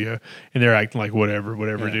in the studio and they're acting like, whatever,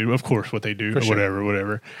 dude. Of course, what they do, For sure.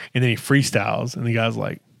 whatever. And then he freestyles and the guy's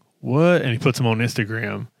like, what? And he puts him on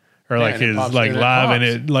Instagram or like and it his pops, like and it live pops. and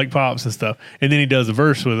it like pops and stuff. And then he does a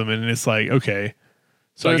verse with him and it's like, okay.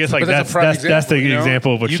 So I guess but like a that's prime that's the you know?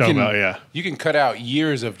 example of what You you're talking can- about. Yeah, You can cut out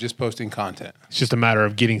years of just posting content. it's just a matter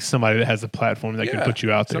of getting somebody that has a platform that can put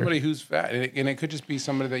you out there. Somebody who's fat, and it could just be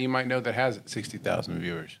somebody that you might know that has 60,000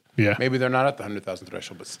 viewers. Yeah. Maybe they're not at the 100,000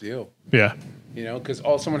 threshold, but still, Yeah, you know, because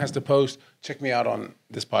all someone has to post, check me out on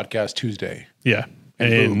this podcast Tuesday. yeah,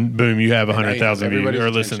 and boom, you have And now you have 100,000 views everybody's or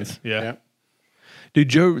attention. listens. Yeah. Dude,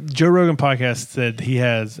 Joe Rogan podcast said he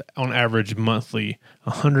has on average monthly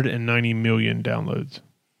 190 million downloads.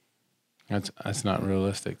 That's not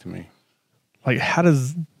realistic to me. Like, how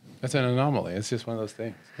does That's an anomaly. It's just one of those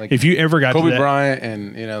things. Like if you ever got Kobe to that, Bryant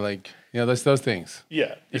and those things.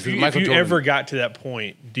 yeah, If if you Michael Jordan. ever got to that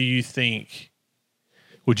point, do you think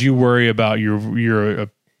would you worry about your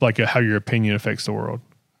how your opinion affects the world?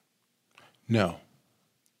 No.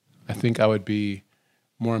 I think I would be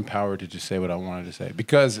more empowered to just say what I wanted to say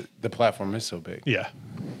because the platform is so big. Yeah,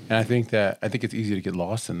 And I think it's easy to get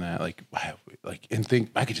lost in that. And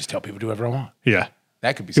think I could just tell people to do whatever I want. yeah.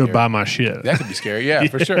 That could be Go scary. buy my shit. That could be scary. Yeah,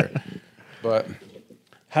 for sure. But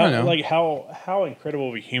I don't know. how incredible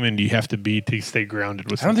of a human do you have to be to stay grounded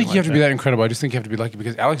with? I don't think you have to be that. that incredible. I just think you have to be lucky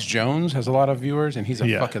because Alex Jones has a lot of viewers and he's a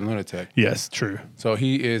Yeah. fucking lunatic. Yes, true. So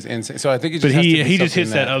he is insane. So I think it But just has to he be just something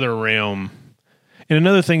hits that other realm. And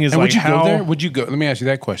another thing is And like would you how go there? Would you go? Let me ask you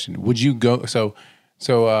that question. Would you go? So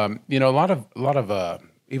you know, a lot of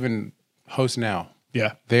even hosts now,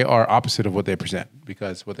 yeah, they are opposite of what they present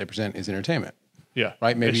because what they present is entertainment, yeah,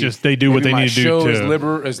 right? Maybe it's just they do what maybe they my need to do show to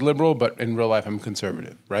is liberal, but in real life I'm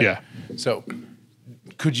conservative, right? Yeah. So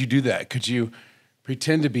could you do that? Could you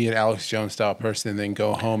pretend to be an Alex Jones style person and then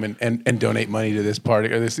go home and donate money to this party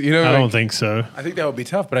or this? You know, I don't think so. I think that would be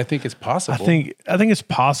tough, but I think it's possible. I think it's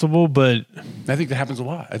possible, but I think that happens a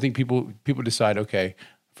lot. I think people decide, okay,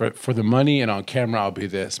 for the money and on camera I'll be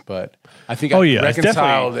this, but I think I yeah, can it's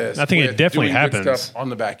reconcile definitely- this. I think it with definitely doing good happens. stuff on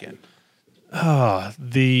the back end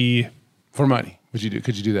the for money. Could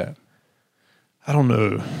you do that? I don't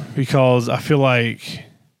know because I feel like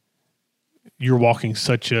you're walking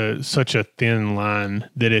such a thin line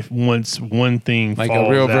that if once one thing Like falls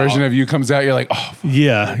a real out, version of you comes out, you're like, oh,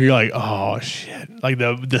 yeah, you're like, oh shit. Like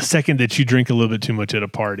the second that you drink a little bit too much at a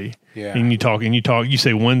party, Yeah. and you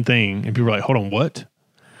say one thing, and people are like, hold on, what?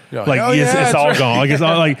 you're Like, oh, yes, yeah, it's that's all right. gone. Like it's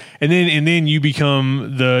all like, and then you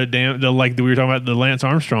become like we were talking about the Lance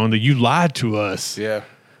Armstrong that you lied to us, Yeah,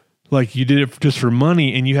 like you did it just for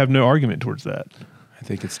money, and you have no argument towards that. I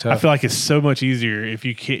think it's I tough. feel like it's so much easier if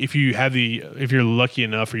you're lucky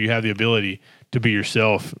enough or you have the ability to be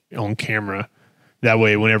yourself on camera. That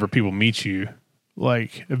way, whenever people meet you,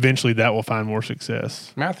 like eventually that will find more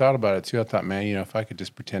success. I thought about it too. I thought, man, if I could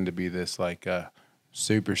just pretend to be this like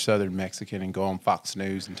super Southern Mexican and go on Fox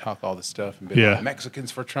News and talk all this stuff and be Yeah. like, Mexicans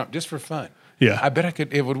for Trump, just for fun. Yeah. I bet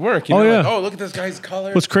it would work. Oh, yeah. Like, oh, look at this guy's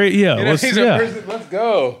color. What's crazy? Yeah, You know, he's our yeah. president. Let's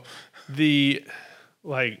go.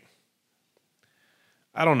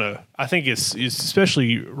 I don't know. I think it's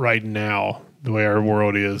especially right now the way our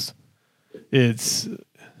world is. It's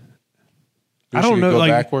I don't know. Go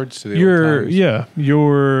Like backwards to the old times.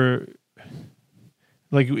 you're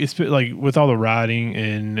like it's like with all the rioting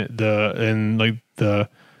and the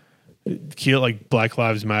kill like Black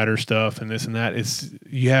Lives Matter stuff and this and that.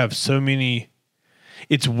 You have so many.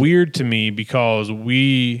 It's weird to me because I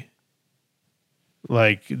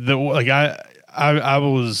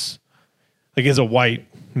was like as a white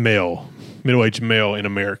male, middle-aged male in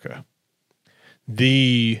America,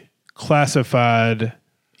 the classified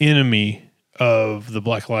enemy of the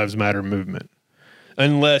Black Lives Matter movement,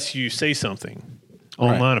 unless you say something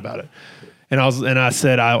online about it. And I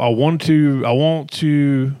said I want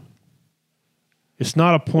to. It's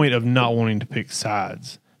not a point of not wanting to pick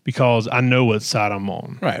sides because I know what side I'm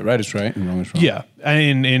on. Right is right and wrong is wrong. Yeah,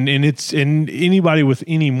 and anybody with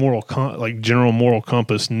any general moral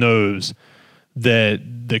compass knows that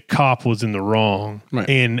the cop was in the wrong. Right.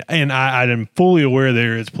 And I am fully aware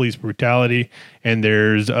there is police brutality and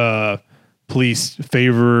there's police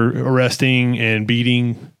favor arresting and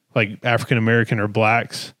beating like African American or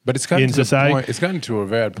blacks. But it's gotten in to society. the point. It's gotten to a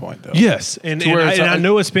bad point though. Yes, and where it's I like-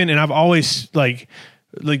 know it's been, and I've always like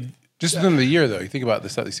Just within the year though, you think about the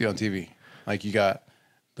stuff you see on TV. Like you got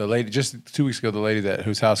the lady just 2 weeks ago, the lady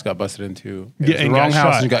whose house got busted into. It was the and wrong got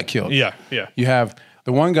house shot. and got killed. Yeah. You have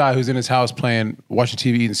the one guy who's in his house watching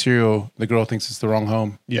TV, eating cereal. The girl thinks it's the wrong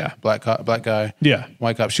home. Yeah. Black guy. Yeah.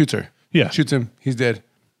 White cop shoots her. Yeah. Shoots him. He's dead.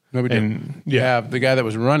 Nobody And- did. You have the guy that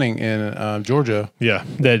was running in Georgia Yeah,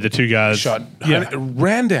 the two guys shot. Yeah,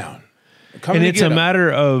 Ran down. Coming and to it's get a him.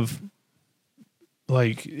 matter of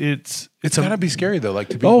like it's Gotta be scary though. Like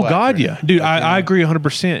to be. oh black god, or- yeah, dude, like, you know. I agree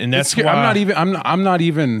 100%, and that's It's scary. why I'm not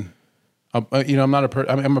even. I'm not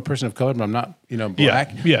I'm a person of color, but I'm not,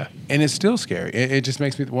 black. Yeah. And it's still scary. It just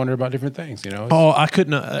makes me wonder about different things, Oh,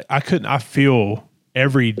 I feel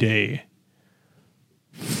every day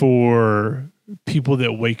for people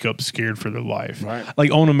that wake up scared for their life, Right.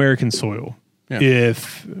 like on American soil. Yeah.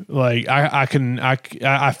 If like I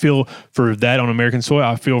feel for that on American soil.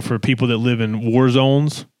 I feel for people that live in war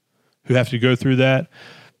zones who have to go through that.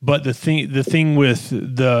 But the thing with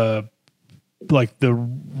the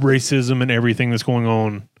racism and everything that's going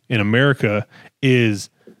on in America is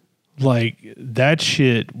like that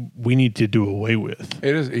shit we need to do away with.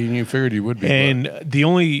 It is, and you figured you would be. And the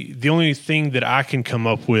only thing that I can come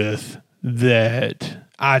up with that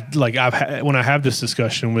when I have this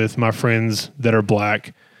discussion with my friends that are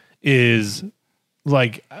black is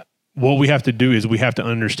like what we have to do is we have to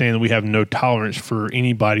understand that we have no tolerance for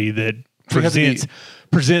anybody that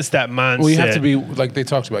presents that mindset. Well, you have to be like they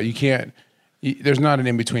talked about. You can't. There's not an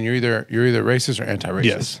in between. You're either racist or anti-racist.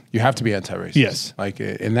 Yes. You have to be anti-racist. Yes.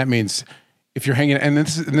 And that means if you're hanging, and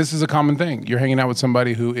this is a common thing. You're hanging out with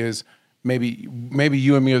somebody who is maybe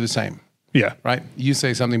you and me are the same. Yeah. Right. You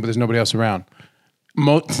say something, but there's nobody else around.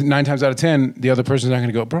 9 times out of 10, the other person's not going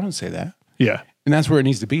to go, bro, don't say that. Yeah. And that's where it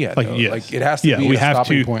needs to be at. Like, though. yes. Like it has to be we a have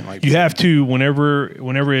stopping to, point. Like you have to, whenever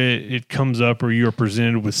it comes up or you're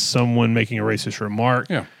presented with someone making a racist remark,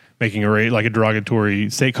 making a derogatory,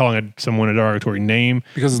 calling someone a derogatory name,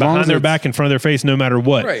 because as long behind as their back, in front of their face, no matter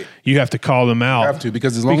what, Right. you have to call them out. You have to,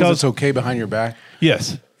 because as long as it's okay behind your back,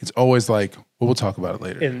 yes, it's always like, well, we'll talk about it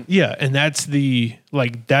later. And that's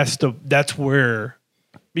where,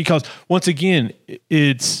 because once again,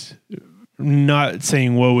 it's not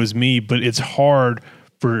saying woe is me, but it's not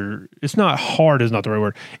hard is not the right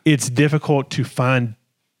word. It's difficult to find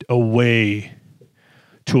a way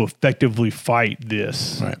to effectively fight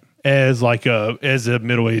this. Right. As a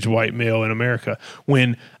middle-aged white male in America.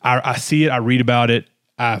 When I see it, I read about it,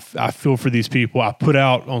 I feel for these people. I put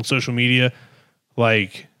out on social media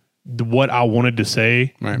like what I wanted to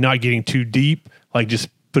say, right. Not getting too deep, like just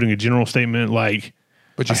putting a general statement like.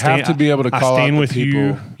 But you have to be able to call out the people.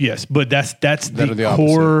 You. Yes, but that's the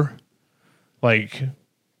core, like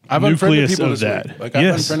I've nucleus people of this that. Week. Like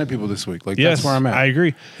I've unfriended people this week. Like that's where I'm at. I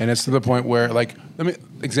agree. And it's to the point where like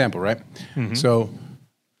example, right? Mm-hmm. So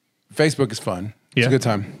Facebook is fun. It's a good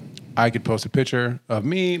time. I could post a picture of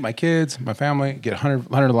me, my kids, my family, get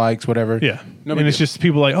 100 likes, whatever. Yeah. And it's just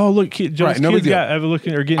people like, oh, look, Joe's kids got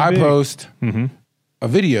looking or getting I big. post a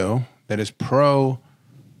video that is pro,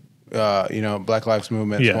 Black Lives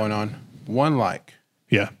Movement going on. 1 like.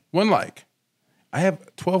 Yeah. 1 like. I have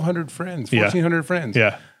 1,200 friends, 1,400 friends.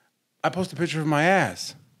 Yeah. I post a picture of my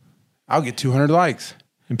ass. I'll get 200 likes.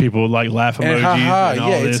 And people like laugh emojis and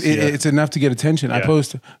all this. It's enough to get attention. Yeah. I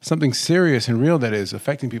post something serious and real that is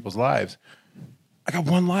affecting people's lives. I got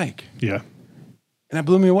 1 like. Yeah. And that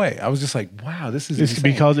blew me away. I was just like, wow, this is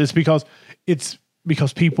insane. It's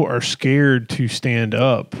because people are scared to stand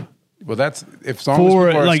up. Well, that's if people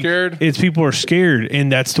are scared. It's people are scared, and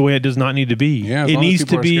that's the way it does not need to be. Yeah, it needs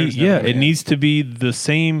to be. It needs to be the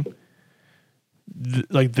same.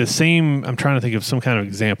 The same. I'm trying to think of some kind of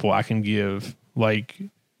example I can give. Like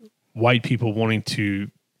white people wanting to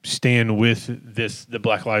stand with the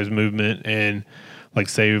Black Lives Movement and like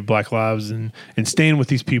save Black lives and stand with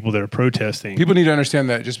these people that are protesting. People need to understand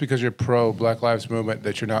that just because you're pro Black Lives Movement,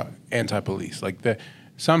 that you're not anti-police. Like that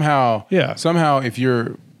somehow if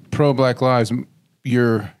you're pro Black Lives,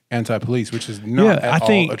 you're anti-police, which is not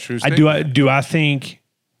all a true statement. I think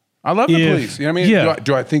I love the police. You know what I mean? Yeah.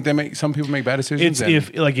 Do I think some people make bad decisions?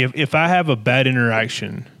 If I have a bad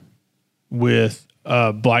interaction with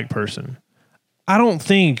a black person, I don't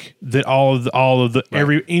think that all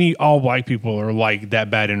black people are like that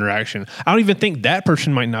bad interaction. I don't even think that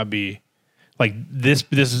person might not be like this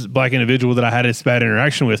black individual that I had this bad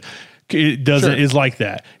interaction with. It doesn't is like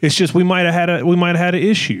that. It's just we might have had an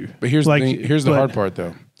issue. But here's the hard part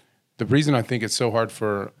though. The reason I think it's so hard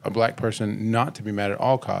for a black person not to be mad at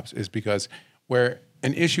all cops is because where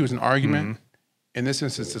an issue is an argument, in this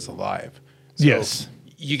instance it's alive. So yes.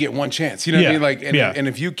 You get 1 chance. You know what I mean? Like and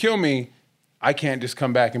if you kill me, I can't just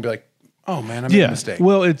come back and be like, oh man, I made a mistake.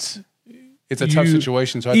 Well, it's a tough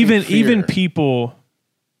situation. So even people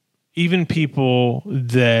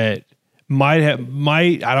that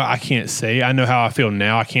I can't say. I know how I feel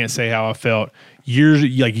now. I can't say how I felt years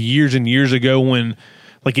and years ago when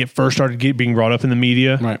like it first started being brought up in the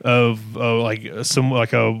media of like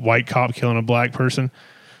a white cop killing a black person.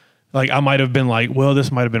 Like I might have been like, well,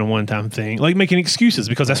 this might have been a one-time thing, like making excuses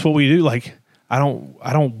because that's what we do. Like I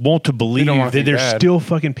don't want to believe that there's still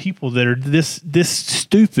fucking people that are this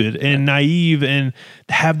stupid and naive and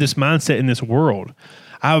have this mindset in this world.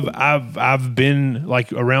 I've been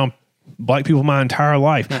like around black people my entire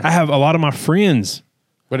life. I have a lot of my friends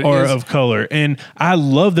are of color, and I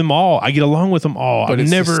love them all. I get along with them all. But I've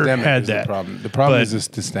it's never systemic had is that. The problem is it's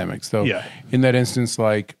systemic. So in that instance,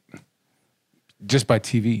 like just by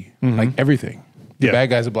TV, like everything. The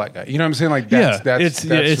bad guy's a black guy. You know what I'm saying? Like that's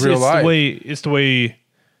real life. It's the way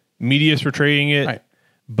media is portraying it. Right.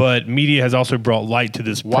 But media has also brought light to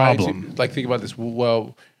this problem. Like think about this.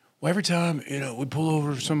 Well, every time we pull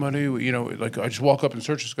over somebody, like I just walk up and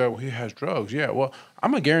search this guy. Well, he has drugs. Yeah. Well,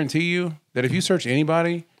 I'm gonna guarantee you that if you search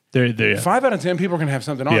anybody, 5 out of 10 people are gonna have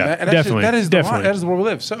something on that. And definitely. That is the world we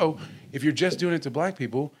live. So if you're just doing it to black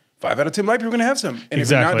people, 5 out of 10 black people are gonna have some. And if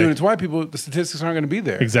you're not doing it to white people, the statistics aren't gonna be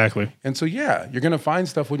there. Exactly. And so you're gonna find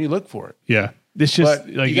stuff when you look for it. Yeah. It's just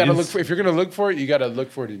but like you gotta look for if you're gonna look for it, you gotta look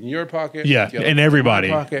for it in your pocket. Yeah, and everybody.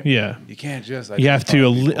 Yeah. You can't just you have to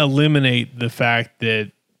eliminate the fact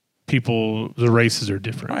that the races are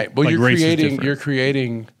different. Right. Well, you're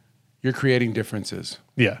creating differences.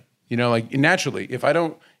 Yeah. Like naturally,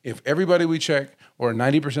 if everybody we check or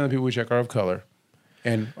 90% of the people we check are of color,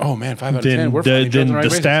 and 5 out of 10, we're finding then the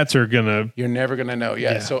races, stats are gonna. You're never gonna know.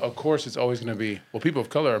 Yeah. So of course it's always gonna be people of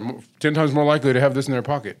color are 10 times more likely to have this in their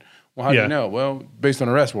pocket. Well, how do you know? Well, based on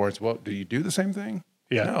arrest warrants. Well, do you do the same thing?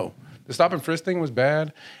 Yeah. No. The stop and frisk thing was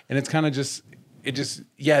bad, and it's kind of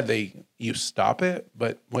you stop it,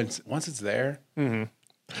 but once it's there,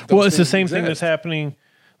 well, it's the same thing that's happening.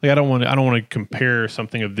 Like I don't want to compare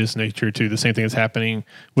something of this nature to the same thing that's happening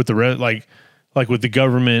with like with the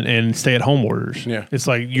government and stay-at-home orders. Yeah. It's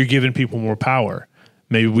like you're giving people more power.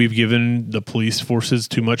 Maybe we've given the police forces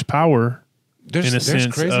too much power. There's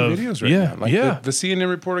crazy videos right now. Like the CNN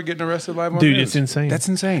reporter getting arrested live on Dude, news. it's insane. That's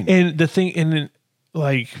insane. And the thing,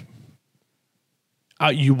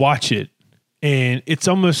 you watch it, and it's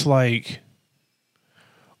almost like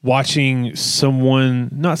watching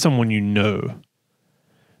not someone you know,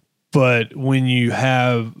 but when you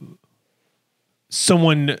have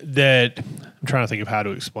someone that, I'm trying to think of how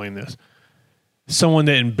to explain this, someone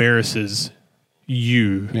that embarrasses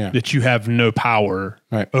you, that you have no power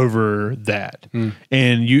over that.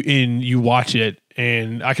 And you watch it,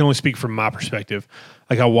 and I can only speak from my perspective.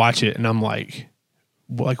 Like I watch it and I'm like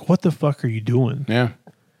what the fuck are you doing? Yeah.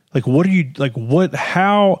 Like what are you like what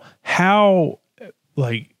how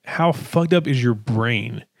fucked up is your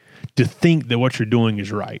brain to think that what you're doing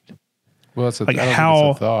is right? Well, it's think it's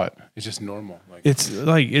a thought. It's just normal. Like it's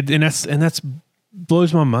like and that's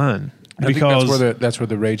blows my mind. Because that's where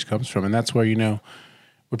the rage comes from, and that's where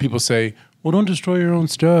where people say, "Well, don't destroy your own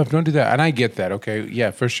stuff, don't do that." And I get that, okay,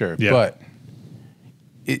 yeah, for sure. Yeah. But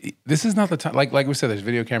this is not the time. Like we said, there's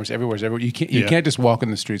video cameras everywhere. You can't just walk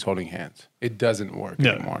in the streets holding hands. It doesn't work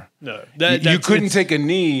anymore. No, you couldn't take a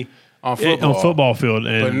knee on football field,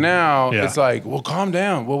 but now it's like, well, calm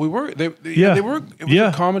down. Well, they were. It was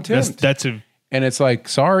a calm attempt. And it's like,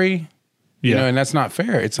 sorry, and that's not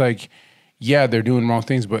fair. It's like, yeah, they're doing wrong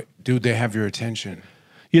things, but dude, they have your attention.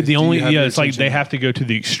 Yeah, it's like they have to go to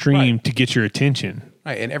the extreme to get your attention.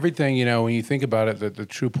 Right, and everything, when you think about it, the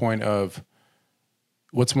true point of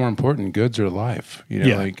what's more important, goods or life?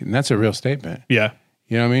 And that's a real statement. Yeah.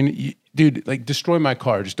 You know what I mean? Dude, like destroy my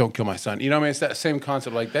car, just don't kill my son. You know what I mean? It's that same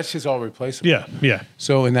concept. Like that's just all replaceable. Yeah, yeah.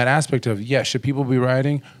 So in that aspect of, should people be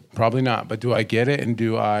rioting? Probably not. But do I get it? And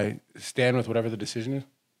do I stand with whatever the decision is?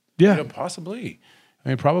 Yeah. Possibly. I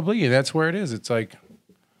mean, probably. And that's where it is. It's like,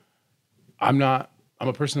 I'm a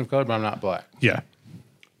person of color, but I'm not black. Yeah.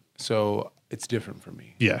 So it's different for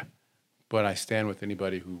me. Yeah. But I stand with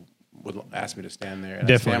anybody who would ask me to stand there. And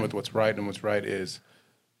Definitely. I stand with what's right. And what's right is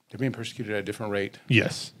they're being persecuted at a different rate.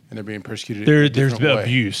 Yes. And they're being persecuted in a different way. There's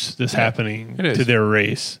abuse that's happening to their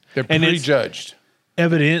race. They're prejudged.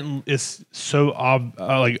 Evident. It's so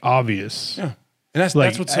obvious. Yeah. And that's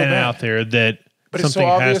what's so bad. Out there that but something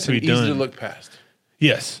it's so has to be done. Easy to look past.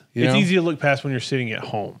 Yes. It's easy to look past when you're sitting at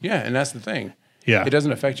home. Yeah, and that's the thing. Yeah. It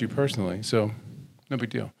doesn't affect you personally, so no big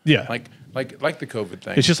deal. Yeah. Like the COVID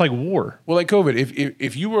thing. It's just like war. Well, like COVID,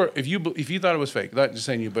 if you thought it was fake, not just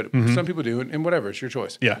saying you, but some people do, and whatever, it's your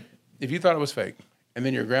choice. Yeah. If you thought it was fake, and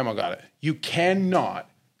then your grandma got it, you cannot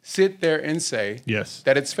sit there and say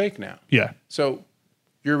that it's fake now. Yeah. So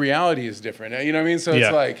your reality is different. You know what I mean? So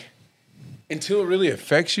it's like, until it really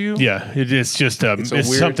affects you. Yeah, it's just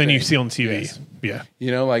it's something you see on TV. Yes.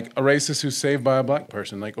 Yeah. Like a racist who's saved by a black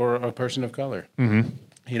person, or a person of color. Mm-hmm.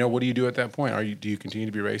 What do you do at that point? Do you continue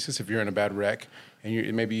to be racist if you're in a bad wreck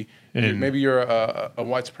and maybe you're a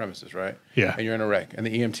white supremacist, right? Yeah. And you're in a wreck and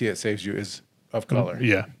the EMT that saves you is of color.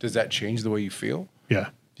 Yeah. Does that change the way you feel? Yeah.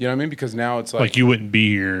 You know what I mean? Because now it's like you wouldn't be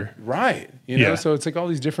here. Right. So it's like all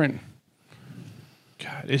these different.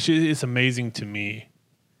 God, it's amazing to me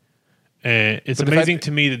And it's But the amazing fact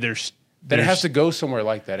to me that there's That it has to go somewhere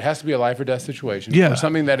like that. It has to be a life or death situation. Yeah. Or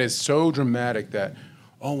something that is so dramatic that,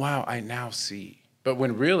 oh, wow, I now see. But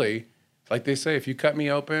when really, like they say, if you cut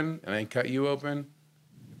me open and I cut you open,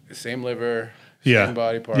 the same liver, Yeah. same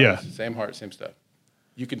body parts, Yeah. same heart, same stuff.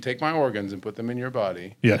 You can take my organs and put them in your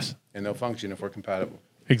body, Yes, and they'll function if we're compatible.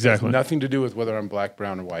 exactly. It's nothing to do with whether I'm black,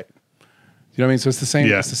 brown, or white. You know what I mean? So it's the same.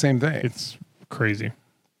 Yeah. It's the same thing. It's crazy.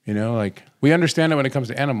 You know, like we understand it when it comes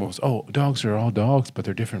to animals. Oh, dogs are all dogs, but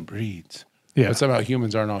they're different breeds. Yeah. But somehow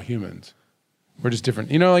humans aren't all humans. We're just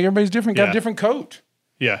different. You know, like everybody's different, got Yeah. a different coat.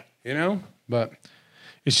 Yeah. You know, but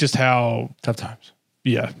It's just how tough times.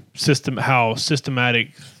 how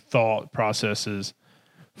systematic thought processes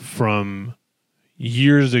from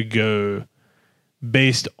years ago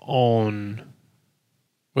based on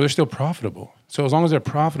Well, they're still profitable. So as long as they're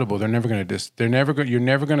profitable, they're never going to you're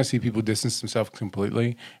never going to see people distance themselves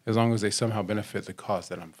completely as long as they somehow benefit the cause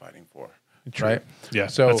that I'm fighting for. True. Right? Yeah,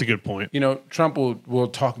 So that's a good point. You know, Trump will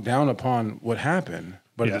talk down upon what happened,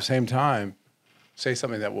 but Yeah. at the same time say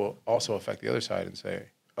something that will also affect the other side and say,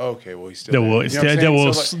 okay, well, he's still that will there. You know what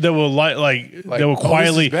I'm saying? that will Like, that will oh, this is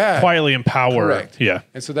quietly bad. empower. Correct. Yeah.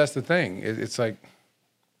 And so that's the thing. It's like,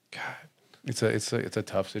 God, it's a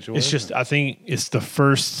tough situation. It's just I think it's the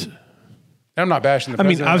first. I'm not bashing the I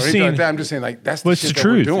mean, president I've or anything like seen- that. I'm just saying, like, that's the Well, it's shit the that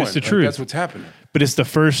we're truth. doing. It's the Like, truth. that's what's happening. But it's the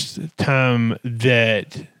first time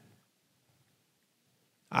that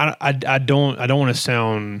I don't want to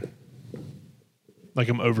sound like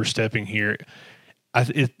I'm overstepping here.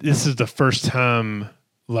 This is the first time,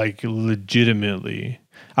 like, legitimately.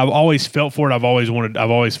 I've always felt for it. I've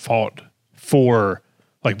always fought for,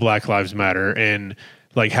 like, Black Lives Matter and,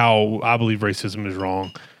 like, how I believe racism is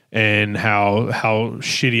wrong and how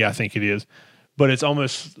shitty I think it is. But it's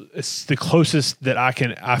the closest that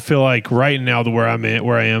I feel like right now where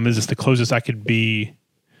I am is just the closest I could be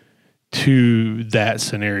to that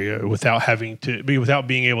scenario without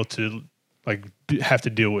being able to, like, have to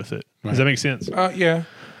deal with it. Does that make sense? Yeah.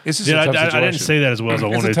 It's just Yeah, a tough situation. I didn't say that as well as I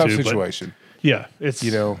wanted It's a tough to. situation. But yeah, it's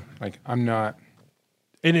You know, like, I'm not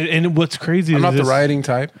and what's crazy is the this- rioting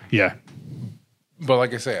type, Yeah, but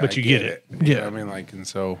like I say, But I you get it. You know Yeah. what I mean, like, and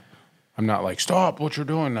so I'm not like, stop what you're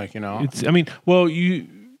doing. Like, you know, it's. I mean, well,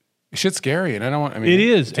 shit's scary, and I don't want. I mean, it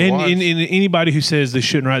is, to and watch- anybody who says they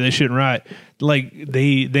shouldn't write, like they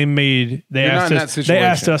You're not in that asked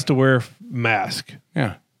situation. us to wear mask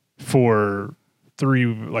yeah, for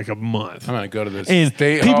a month. I'm gonna go to this And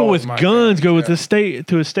state people hall with my guns parents. go with Yeah.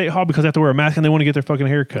 to a state hall because they have to wear a mask and they want to get their fucking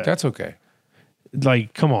hair cut. That's okay.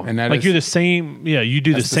 Like, come on. And that like is- you're the same. Yeah, you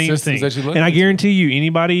do the That's the same systems thing. that you live And I into. guarantee you,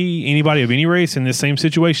 anybody of any race in this same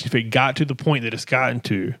situation, if it got to the point that it's gotten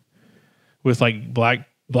to with, like, black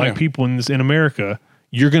Yeah. people in America,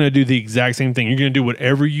 you're going to do the exact same thing. You're going to do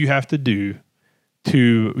whatever you have to do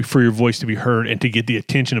for your voice to be heard and to get the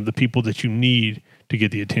attention of the people that you need to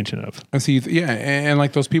get the attention of. And see, and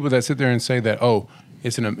like those people that sit there and say that, oh,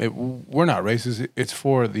 we're not racist. It's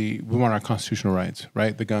for we want our constitutional rights,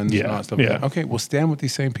 right? The guns and all that stuff. Yeah. Like that. Okay, well, stand with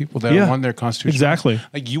these same people that Yeah. want their constitutional Exactly. rights.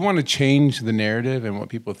 Like, you want to change the narrative and what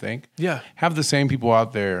people think. Yeah. Have the same people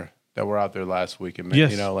out there that were out there last week and,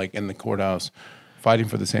 Yes. you know, like in the courthouse fighting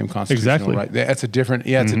for the same constitutional Exactly. right. That's a different,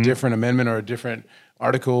 it's a different amendment or a different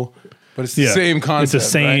article, but it's the Yeah. same concept. It's the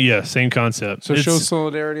same, right? yeah, same concept. So show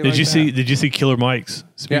solidarity. Did you see Killer Mike's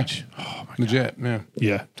Yeah. speech? Oh my Legit, yeah.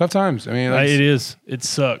 Yeah. Tough times. I mean, that's, It is. It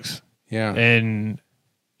sucks. yeah. And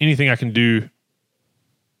anything I can do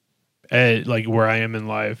at, like, where I am in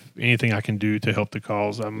life, anything I can do to help the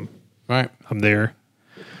cause, I'm Right. there.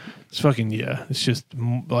 It's fucking, yeah. It's just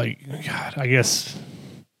like, God, I guess,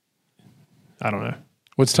 I don't know.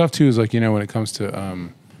 What's tough too is, like, you know, when it comes to,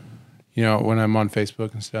 you know, when I'm on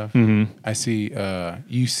Facebook and stuff, I see,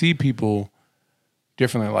 you see people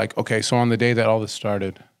differently. Like, okay, so on the day that all this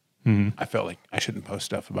started, I felt like I shouldn't post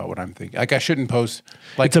stuff about what I'm thinking. Like, I shouldn't post,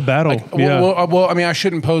 like, It's a battle. Like, Yeah. well, I mean, I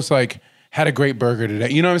shouldn't post, like, had a great burger today.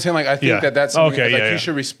 You know what I'm saying? Like, I think Yeah. that's something Okay, like, yeah, you yeah.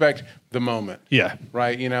 should respect the moment. Yeah.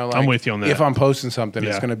 Right, you know, like, I'm with you on that. If I'm posting something,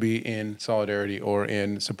 it's Yeah. going to be in solidarity or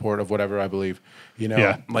in support of whatever I believe. You know,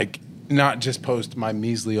 Yeah. like, not just post my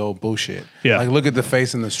measly old bullshit. Yeah. Like, look at the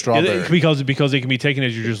face in the strawberry. Because it can be taken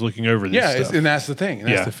as you're just looking over this Yeah, stuff. and that's the thing. And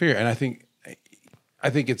that's Yeah. the fear. And I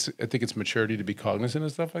think it's maturity to be cognizant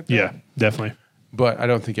of stuff like that. Yeah, definitely. But I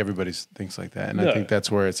don't think everybody thinks like that. And No. I think that's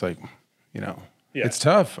where it's like, you know, Yeah. it's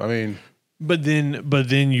tough. I mean, But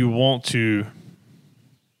then you want to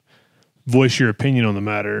voice your opinion on the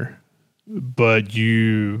matter, but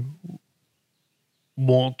you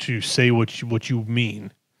want to say what you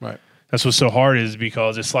mean. right. That's what's so hard, is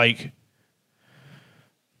because it's like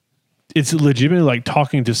it's legitimately like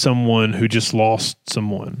talking to someone who just lost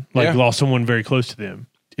someone, like lost someone very close to them.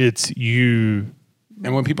 It's you.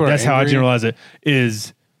 And when people are that's angry, how I generalize it.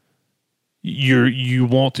 Is you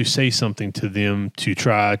want to say something to them to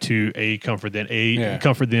try to comfort them,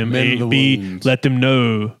 comfort them, B let them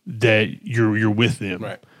know that you're with them.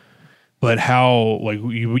 Right. But how, like,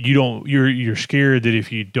 you don't, you're scared that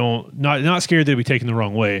if you don't, not scared that it'll be taken the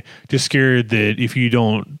wrong way, just scared that if you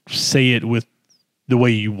don't say it with the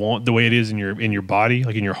way you want, the way it is in your body,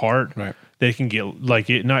 like in your heart, right, that it can get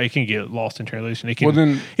it can get lost in translation. It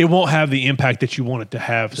can, it won't have the impact that you want it to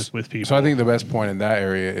have with people. So I think the best point in that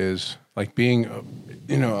area is like being,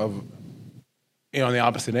 on the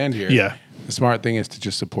opposite end here. Yeah. The smart thing is to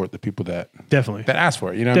just support the people that ask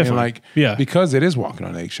for it. You know what I mean? Like, because it is walking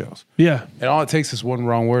on eggshells. Yeah. And all it takes is one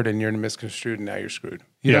wrong word and you're misconstrued and now you're screwed.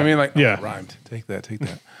 You know what I mean? Like, it rhymed. Take that.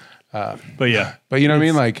 But you know what I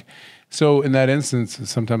mean? Like, so in that instance,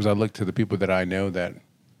 sometimes I look to the people that I know that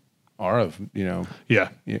are of, I'm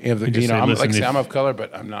of color,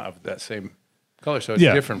 but I'm not of that same color. So it's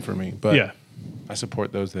different for me. But I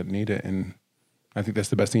support those that need it. And I think that's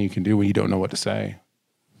the best thing you can do when you don't know what to say.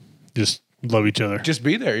 Just love each other. Just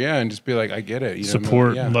be there, and just be like, I get it.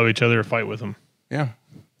 Support, love each other, fight with them. Yeah.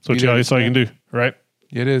 That's all you can do, right?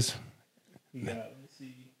 It is. Yeah, let's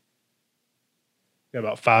see. Got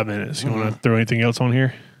about 5 minutes. You want to throw anything else on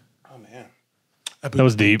here? Oh, man. That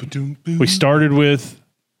was deep. We started with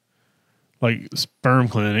like sperm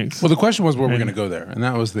clinics. Well, the question was, were we going to go there? And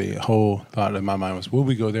that was the whole thought in my mind was, will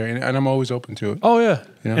we go there? And I'm always open to it. Oh, yeah.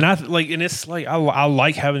 And it's like, I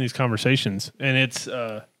like having these conversations, and it's,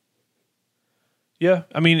 I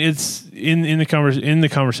mean, it's in the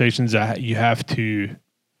conversations you have to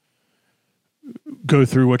go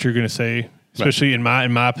through what you're going to say, especially in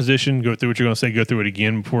my position. Go through what you're going to say. Go through it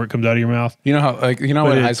again before it comes out of your mouth. You know how, like, in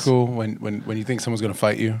high school when you think someone's going to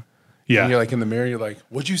fight you, and you're like in the mirror, you're like,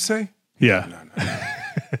 "What'd you say?" Yeah. No.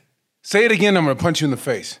 Say it again. I'm going to punch you in the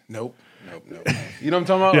face. Nope. You know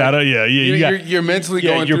what I'm talking about? You're mentally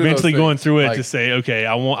going. You're mentally going through it to say, okay,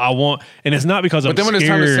 I want, and it's not because I'm scared. But then when it's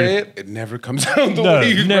time to say it, it never comes out the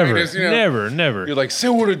way you practice. Never. You're like, say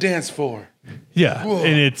what to dance for. Yeah, whoa.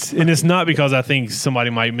 and it's not because I think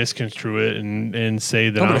somebody might misconstrue it and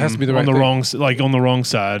say that it has to be the right on the thing. on the wrong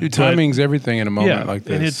side. Dude, timing's everything in a moment like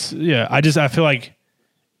this. And I feel like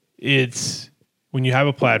it's when you have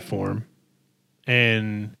a platform,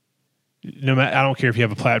 and no matter, I don't care if you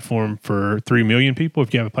have a platform for 3 million people,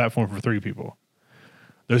 if you have a platform for 3 people,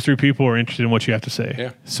 those 3 people are interested in what you have to say.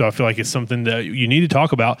 Yeah. So I feel like it's something that you need to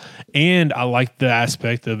talk about. And I like the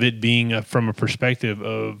aspect of it being from a perspective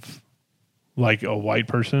of like a white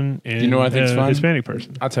person and I think it's fun? Hispanic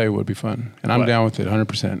person. I'll tell you what would be fun. And I'm down with it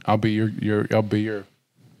 100%. I'll be your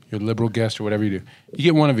liberal guest or whatever you do. You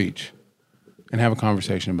get one of each and have a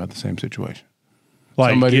conversation about the same situation.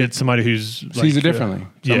 Like somebody who's sees it differently.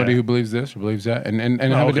 Somebody who believes this or believes that, and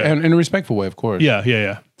have in a respectful way, of course.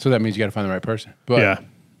 Yeah. So that means you got to find the right person. But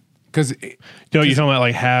because you're talking about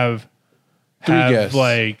like have 3 guests,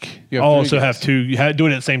 like also have 2, do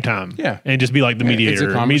it at the same time. Yeah, and just be like the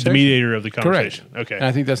mediator, the mediator of the conversation. Correct. Okay, and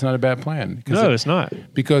I think that's not a bad plan. No, it's not.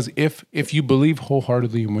 Because if you believe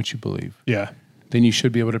wholeheartedly in what you believe, then you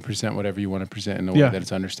should be able to present whatever you want to present in a way that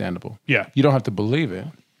it's understandable. Yeah, you don't have to believe it.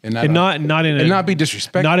 And not be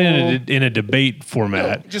disrespectful. Not in a debate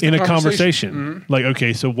format. Just in a conversation. Mm-hmm. Like,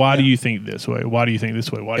 okay, so why do you think this way? Why do you think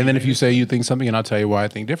this way? And then if you say you think something, and I'll tell you why I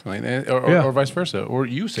think differently, or vice versa, or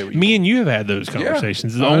you say what you Me and you have had those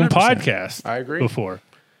conversations on podcasts. I agree before.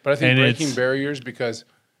 But I think breaking barriers, because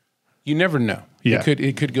you never know. Yeah.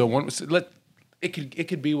 It could go one. It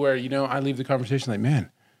could be where I leave the conversation like, man,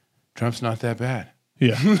 Trump's not that bad.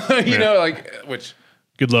 Yeah. Which.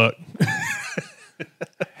 Good luck.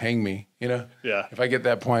 Hang me, Yeah. If I get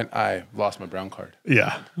that point, I lost my brown card.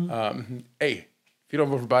 Yeah. Hey, if you don't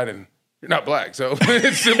vote for Biden, you're not black. So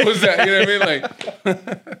it's simple as that. You know what I mean?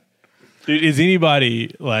 Like, dude, is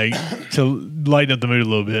anybody like to lighten up the mood a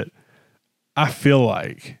little bit? I feel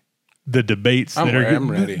like the debates I'm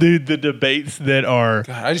ready. Dude, the debates that are.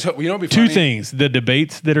 God, I just hope it'd be 2 things. The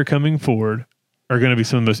debates that are coming forward are going to be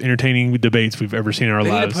some of the most entertaining debates we've ever seen in our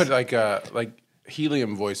lives. They need to put like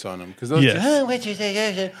helium voice on them because those. Yes.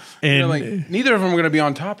 And neither of them are going to be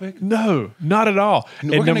on topic. No, not at all.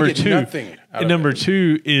 And number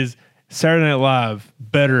 2 is Saturday Night Live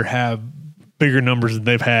better have bigger numbers than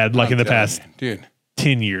they've had in the past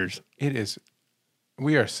 10 years. It is.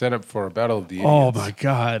 We are set up for a battle of the idiots. Oh my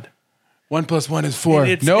God. 1 + 1 is 4.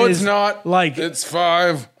 It's not. Like it's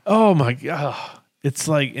 5. Oh my God. It's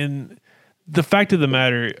like, and the fact of the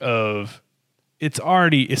matter of it's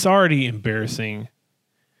already embarrassing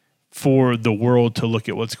for the world to look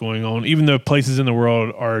at what's going on, even though places in the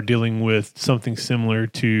world are dealing with something similar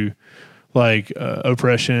to like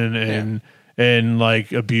oppression and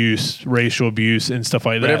like abuse, racial abuse and stuff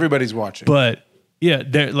like that. But everybody's watching. But yeah,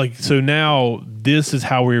 like so now this is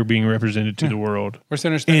how we're being represented to the world. We're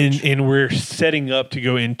center stage. And we're setting up to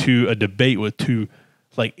go into a debate with two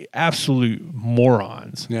like absolute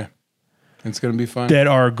morons. Yeah. It's going to be fun. That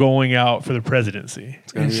are going out for the presidency.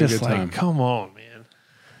 It's gonna be a just good like, time. come on, man.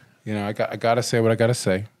 You know, I got to say what I got to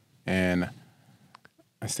say. And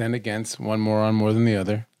I stand against one moron more than the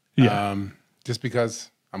other. Yeah. Just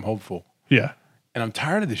because I'm hopeful. Yeah. And I'm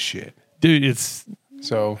tired of this shit. Dude, it's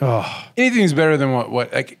So anything's better than what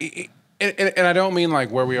like, and I don't mean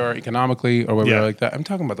like where we are economically or where we are like that. I'm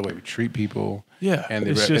talking about the way we treat people. Yeah, And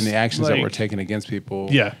it's and just the actions that like- we're taking against people.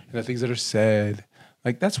 Yeah. And the things that are said.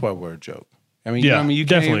 Like that's why we're a joke. I mean, Yeah, you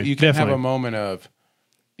definitely, you can't have definitely. a moment of,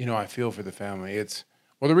 I feel for the family. It's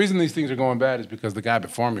well, the reason these things are going bad is because the guy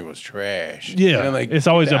before me was trash. yeah. like it's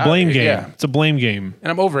always a blame game. Yeah. It's a blame game.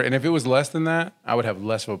 And I'm over it. And if it was less than that, I would have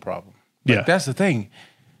less of a problem. Like, Yeah. that's the thing.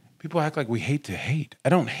 People act like we hate to hate. I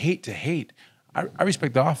don't hate to hate. I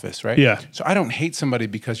respect the office, right? Yeah. So I don't hate somebody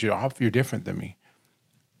because you're different than me.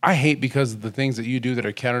 I hate because of the things that you do that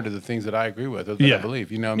are counter to the things that I agree with or that I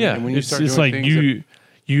believe. You know what I mean? Yeah. And when you it's start it's doing like things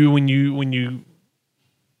when you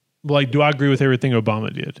like, do I agree with everything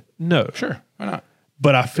Obama did? No. sure, why not?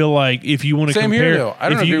 But I feel like if you want to Same compare, here, though. I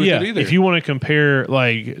don't if you, agree with it either. If you want to compare,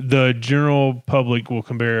 like the general public will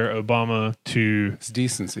compare Obama to It's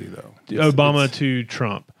decency, though. Obama to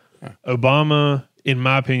Trump. Obama, in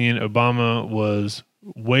my opinion, Obama was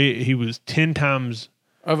he was 10 times.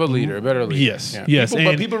 Of a leader, a better leader. Yes, Yeah. yes. People,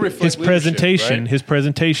 and but people reflect his presentation, leadership, his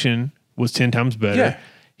presentation was 10 times better. Yeah.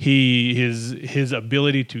 His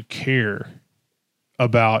ability to care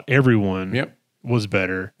about everyone right? Yep. was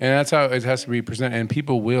better. And that's how it has to be presented. And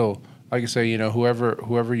people will, like I say,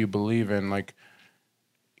 whoever you believe in, like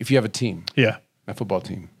if you have a team, Yeah. a football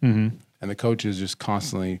team, and the coach is just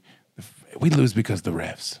constantly, we lose because the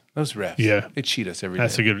refs, those refs, Yeah. they cheat us every day.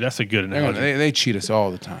 That's a good analogy. They cheat us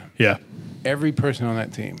all the time. Yeah. Every person on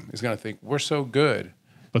that team is going to think we're so good,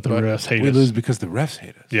 But the but refs hate we us. lose because the refs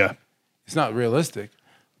hate us. Yeah. It's not realistic,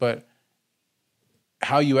 but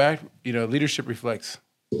how you act, leadership reflects,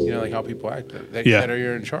 like how people act that are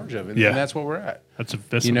you're in charge of, and that's what we're at. That's a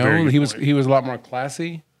You very know, good he was point. he was a lot more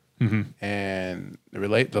classy, and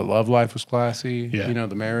the love life was classy. Yeah.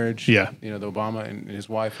 The marriage. Yeah. The Obama and his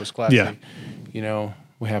wife was classy. Yeah.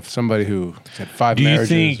 We have somebody who had 5 Do you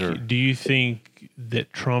marriages. think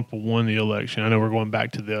that Trump won the election? I know we're going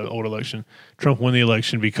back to the old election. Trump won the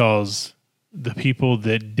election because the people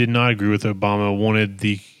that did not agree with Obama wanted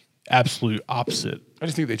the absolute opposite. I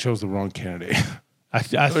just think they chose the wrong candidate, I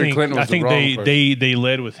think Clinton was the wrong person. they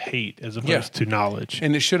led with hate as opposed to knowledge.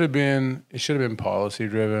 and it should have been policy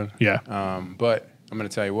driven. Yeah. But I'm going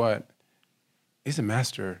to tell you what, he's a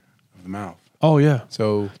master of the mouth. Oh yeah.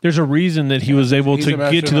 So There's a reason that he was able he's to a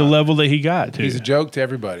master get to the of- level that he got to. he's a joke to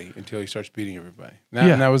everybody until he starts beating everybody. Yeah.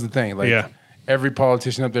 And that was the thing. Like Yeah. every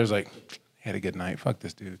politician up there's like, he had a good night. Fuck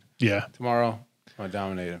this dude. Yeah. Tomorrow, I'm gonna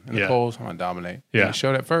dominate him. In Yeah. the polls, I'm gonna dominate. Yeah. And he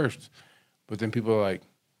showed at first. But then people are like,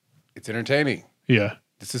 it's entertaining. Yeah.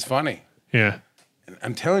 This is funny. Yeah. And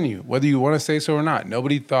I'm telling you, whether you want to say so or not,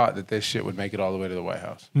 nobody thought that this shit would make it all the way to the White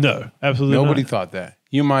House. No, absolutely Nobody not. thought that.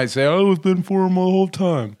 You might say, oh, it's been for him the whole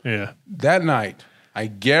time. Yeah. That night, I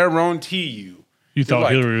guarantee you, You thought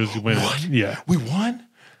like, Hillary was winning. Yeah. we won?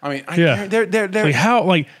 I mean, Yeah. they're Like how,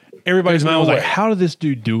 like everybody's There's mind no was like, way. how did this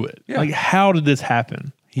dude do it? Yeah. Like, how did this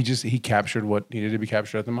happen? he captured what needed to be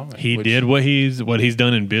captured at the moment. He which- did what he's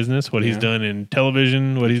done in business, what he's Yeah. done in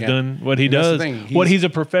television, what he's Yeah. done, what he And that's the does, thing, what he's- he's a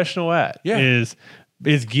professional at. Yeah. is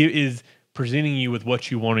presenting you with what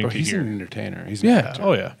you wanting Bro, to he's hear. an entertainer. He's an Yeah. actor.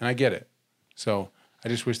 Oh, yeah. And I get it. So I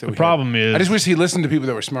just wish that the problem is- I just wish he listened to people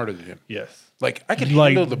that were smarter than him. Yes. Like I could Like-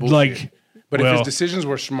 handle the bullshit. like, but if well- his decisions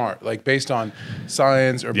were smart, like based on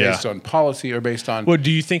science or Yeah. based on policy or based on Well, do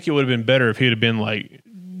you think it would have been better if he'd have been like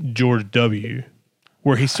George W.,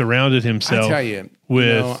 where he surrounded I himself tell you,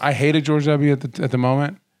 with I hated George W. at the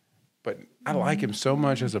moment, but I like him so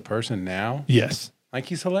much as a person now. yes. Like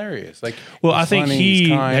he's hilarious. Like Well, he's I think funny, he's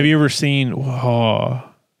kind. have you ever seen the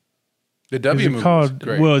is W it movie? called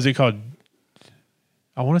Great. well, is it called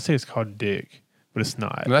I want to say it's called Dick, but it's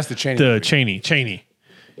not. No, that's the Cheney. The movie. Cheney.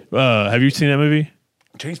 Have you seen that movie?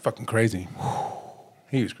 Cheney's fucking crazy.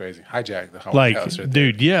 He was crazy. Hijacked the whole Like, house right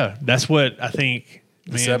there. dude, yeah, that's what I think.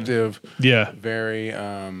 Man, Deceptive. yeah. Very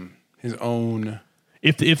his own.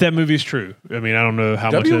 If that movie is true, I mean, I don't know how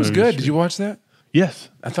much W that was movie is good. true. Did you watch that? Yes,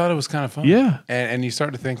 I thought it was kind of fun. Yeah. and you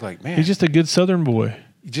start to think like, man, he's just a good Southern boy.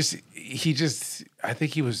 he just I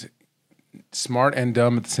think he was smart and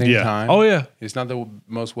dumb at the same Yeah. time. Oh, yeah. He's not the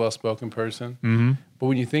most well-spoken person. Mm-hmm. But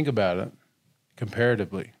when you think about it,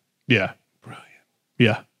 comparatively, Yeah. brilliant.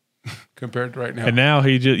 Yeah. Compared to right now. And now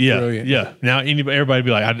he just, Brilliant. yeah. Now everybody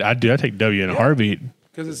be like, I take W in a heartbeat.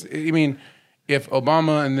 Because if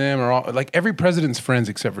Obama and them are all, like every president's friends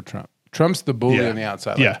except for Trump. Trump's the bully Yeah. on the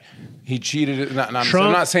outside. Yeah. Like, he cheated. I'm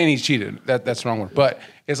Trump- not saying he's cheated. That's the wrong word. But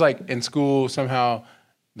it's like in school, somehow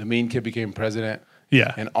the mean kid became president.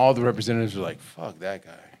 Yeah. And all the representatives were like, fuck that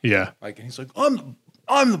guy. Yeah. Like, and he's like,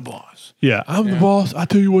 I'm the boss. Yeah. I'm the boss. I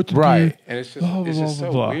tell you what to Right. do. And it's just, Blah, it's blah, just blah,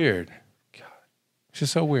 so blah. weird. God. It's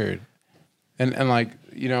just so weird. And like,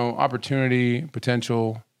 opportunity,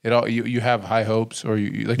 potential, it all, you have high hopes, or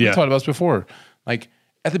you like we Yeah. talked about this before. Like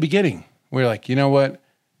at the beginning, we're like, you know what?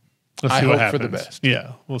 Let's I see what hope for the happens. best.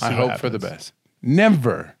 Yeah. We'll see I what hope for the happens. best.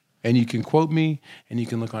 Never. And you can quote me, and you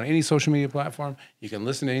can look on any social media platform. You can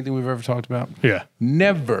listen to anything we've ever talked about. Yeah.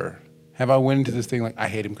 Never have I went into this thing like I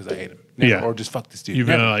hate him because I hate him. Never. Yeah. Or just fuck this dude. You've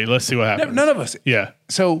been Never. like, let's see what happens. None of us. Yeah.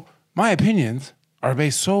 So my opinions are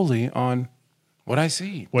based solely on what I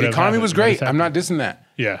see. Whatever the economy happens, was great. whatever's I'm not dissing that.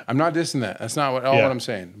 Yeah. I'm not dissing that. That's not what Yeah. I'm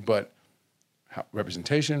saying. But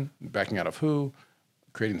representation, backing out of who,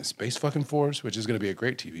 creating the Space fucking Force, which is going to be a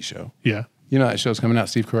great TV show. Yeah. You know that show's coming out,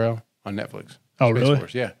 Steve Carell on Netflix. Oh, Space really?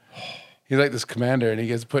 Force, yeah. He's like this commander, and he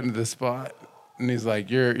gets put into this spot, and he's like,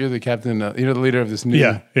 "You're the captain. You're the leader of this new."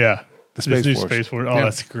 Yeah. Yeah. The This Space new Force. Space Force. Oh, Yeah.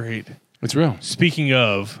 that's great. It's real. Speaking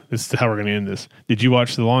of, this is how we're going to end this. Did you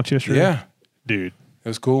watch the launch yesterday? Yeah, Dude, it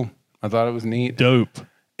was cool. I thought it was neat. dope.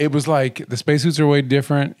 It was like the spacesuits are way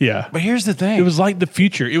different. Yeah. But here's the thing. It was like the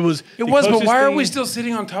future. It was. It was, but why are we still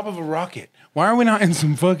sitting on top of a rocket? Why are we not in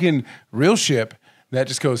some fucking real ship that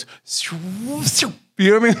just goes?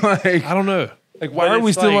 You know what I mean? Like, I don't know. like why But are we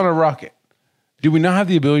it's still like- on a rocket? Do we not have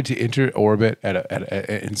the ability to enter orbit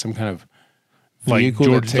in some kind of Like vehicle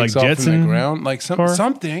George- that takes like off from Jetson the ground, like car?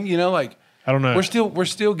 something? You know, like I don't know. We're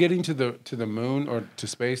still getting to the moon or to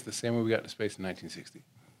space the same way we got to space in 1960.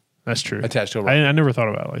 That's true. Attached to a rocket. I never thought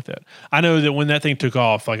about it like that. I know that when that thing took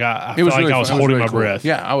off, like I It was felt like really I was fun. It holding really my cool. breath.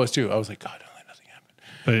 Yeah, I was too. I was like, God, don't let nothing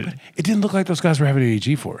happen. But It didn't look like those guys were having any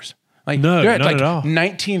G-force. Like No, they're at not like at all.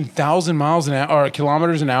 19,000 miles an hour or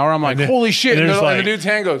kilometers an hour. I'm like, then- holy shit! and And, there's and the like- dude's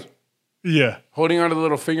hand goes yeah. holding onto the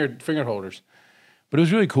little finger holders. But it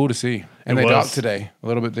was really cool to see. And It they was. docked today a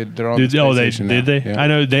little bit. They're on the Did, space oh, they station did now. they? Yeah. I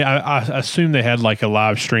know they. I assume they had like a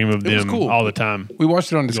live stream of was them cool. all the time. We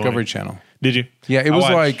watched it on Discovery Channel. Did you? Yeah, it I was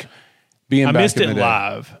watched- like being I back missed in it the day.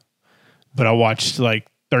 live, but I watched like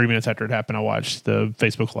 30 minutes after it happened. I watched the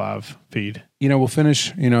Facebook Live feed. You know, we'll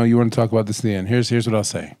finish. You know, you want to talk about this at the end. Here's what I'll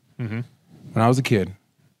say. Mm-hmm. When I was a kid,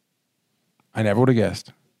 I never would have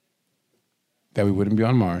guessed that we wouldn't be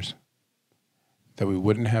on Mars, that we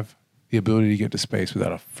wouldn't have the ability to get to space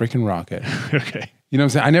without a freaking rocket. Okay, You know what I'm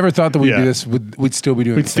saying? I never thought that we'd Yeah. do this. We'd still be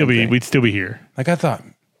doing. we'd the still same be thing. we'd still be here. Like I thought.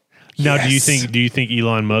 Now, do you Yes. think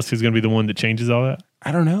Elon Musk is going to be the one that changes all that?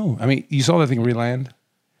 I don't know. I mean, you saw that thing re-land.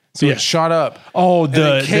 So Yeah. it shot up. Oh, and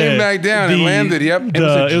it came back down and landed. Yep, it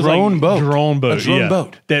was a drone boat. Drone boat. A drone yeah.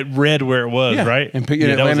 boat. That read where it was, Yeah. right? And yeah, it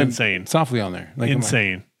that was landed insane. softly on there. Like, come on.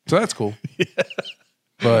 Insane. So that's cool.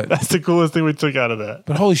 But That's the coolest thing we took out of that.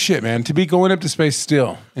 holy shit, man! To be going up to space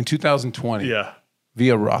still in 2020 Yeah.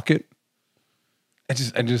 via rocket,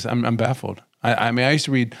 I'm baffled. I mean, I used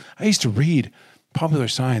to read popular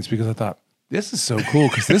science because I thought this is so cool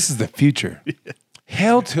because this is the future.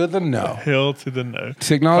 Hell to the no. Hell to the no.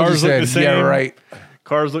 Technology Cars look said, the same. yeah, right.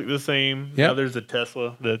 Cars look the same. Yep. Now there's a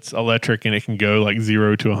Tesla that's electric and it can go like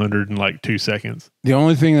 0 to 100 in like 2 seconds. The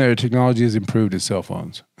only thing that our technology has improved is cell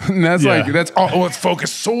phones. And that's Yeah. that's all. Let's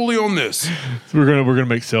focus solely on this. So we're gonna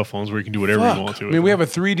make cell phones where you can do whatever you want to. I mean, we have a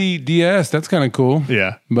 3D DS. That's kind of cool.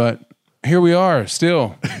 yeah, But here we are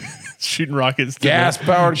still. shooting rockets, to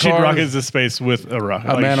Gas-powered shooting cars. rockets to space with a rocket.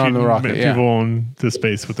 A man on the shooting rocket, yeah. People on to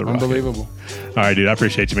space with a rocket. Unbelievable. All right, dude. I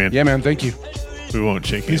appreciate you, man. Yeah, man. Thank you. We won't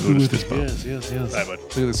shake hands. We'll just fist bump. yes. Bye, bud.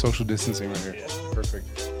 Look at the social distancing right here. Perfect.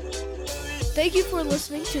 Thank you for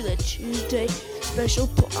listening to the Tuesday Special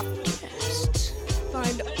Podcast.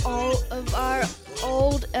 Find all of our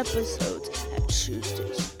old episodes at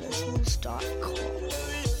TuesdaySpecials.com.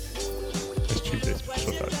 That's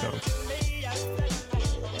TuesdaySpecial.com.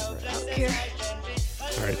 We're out here.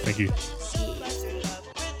 All right. Thank you.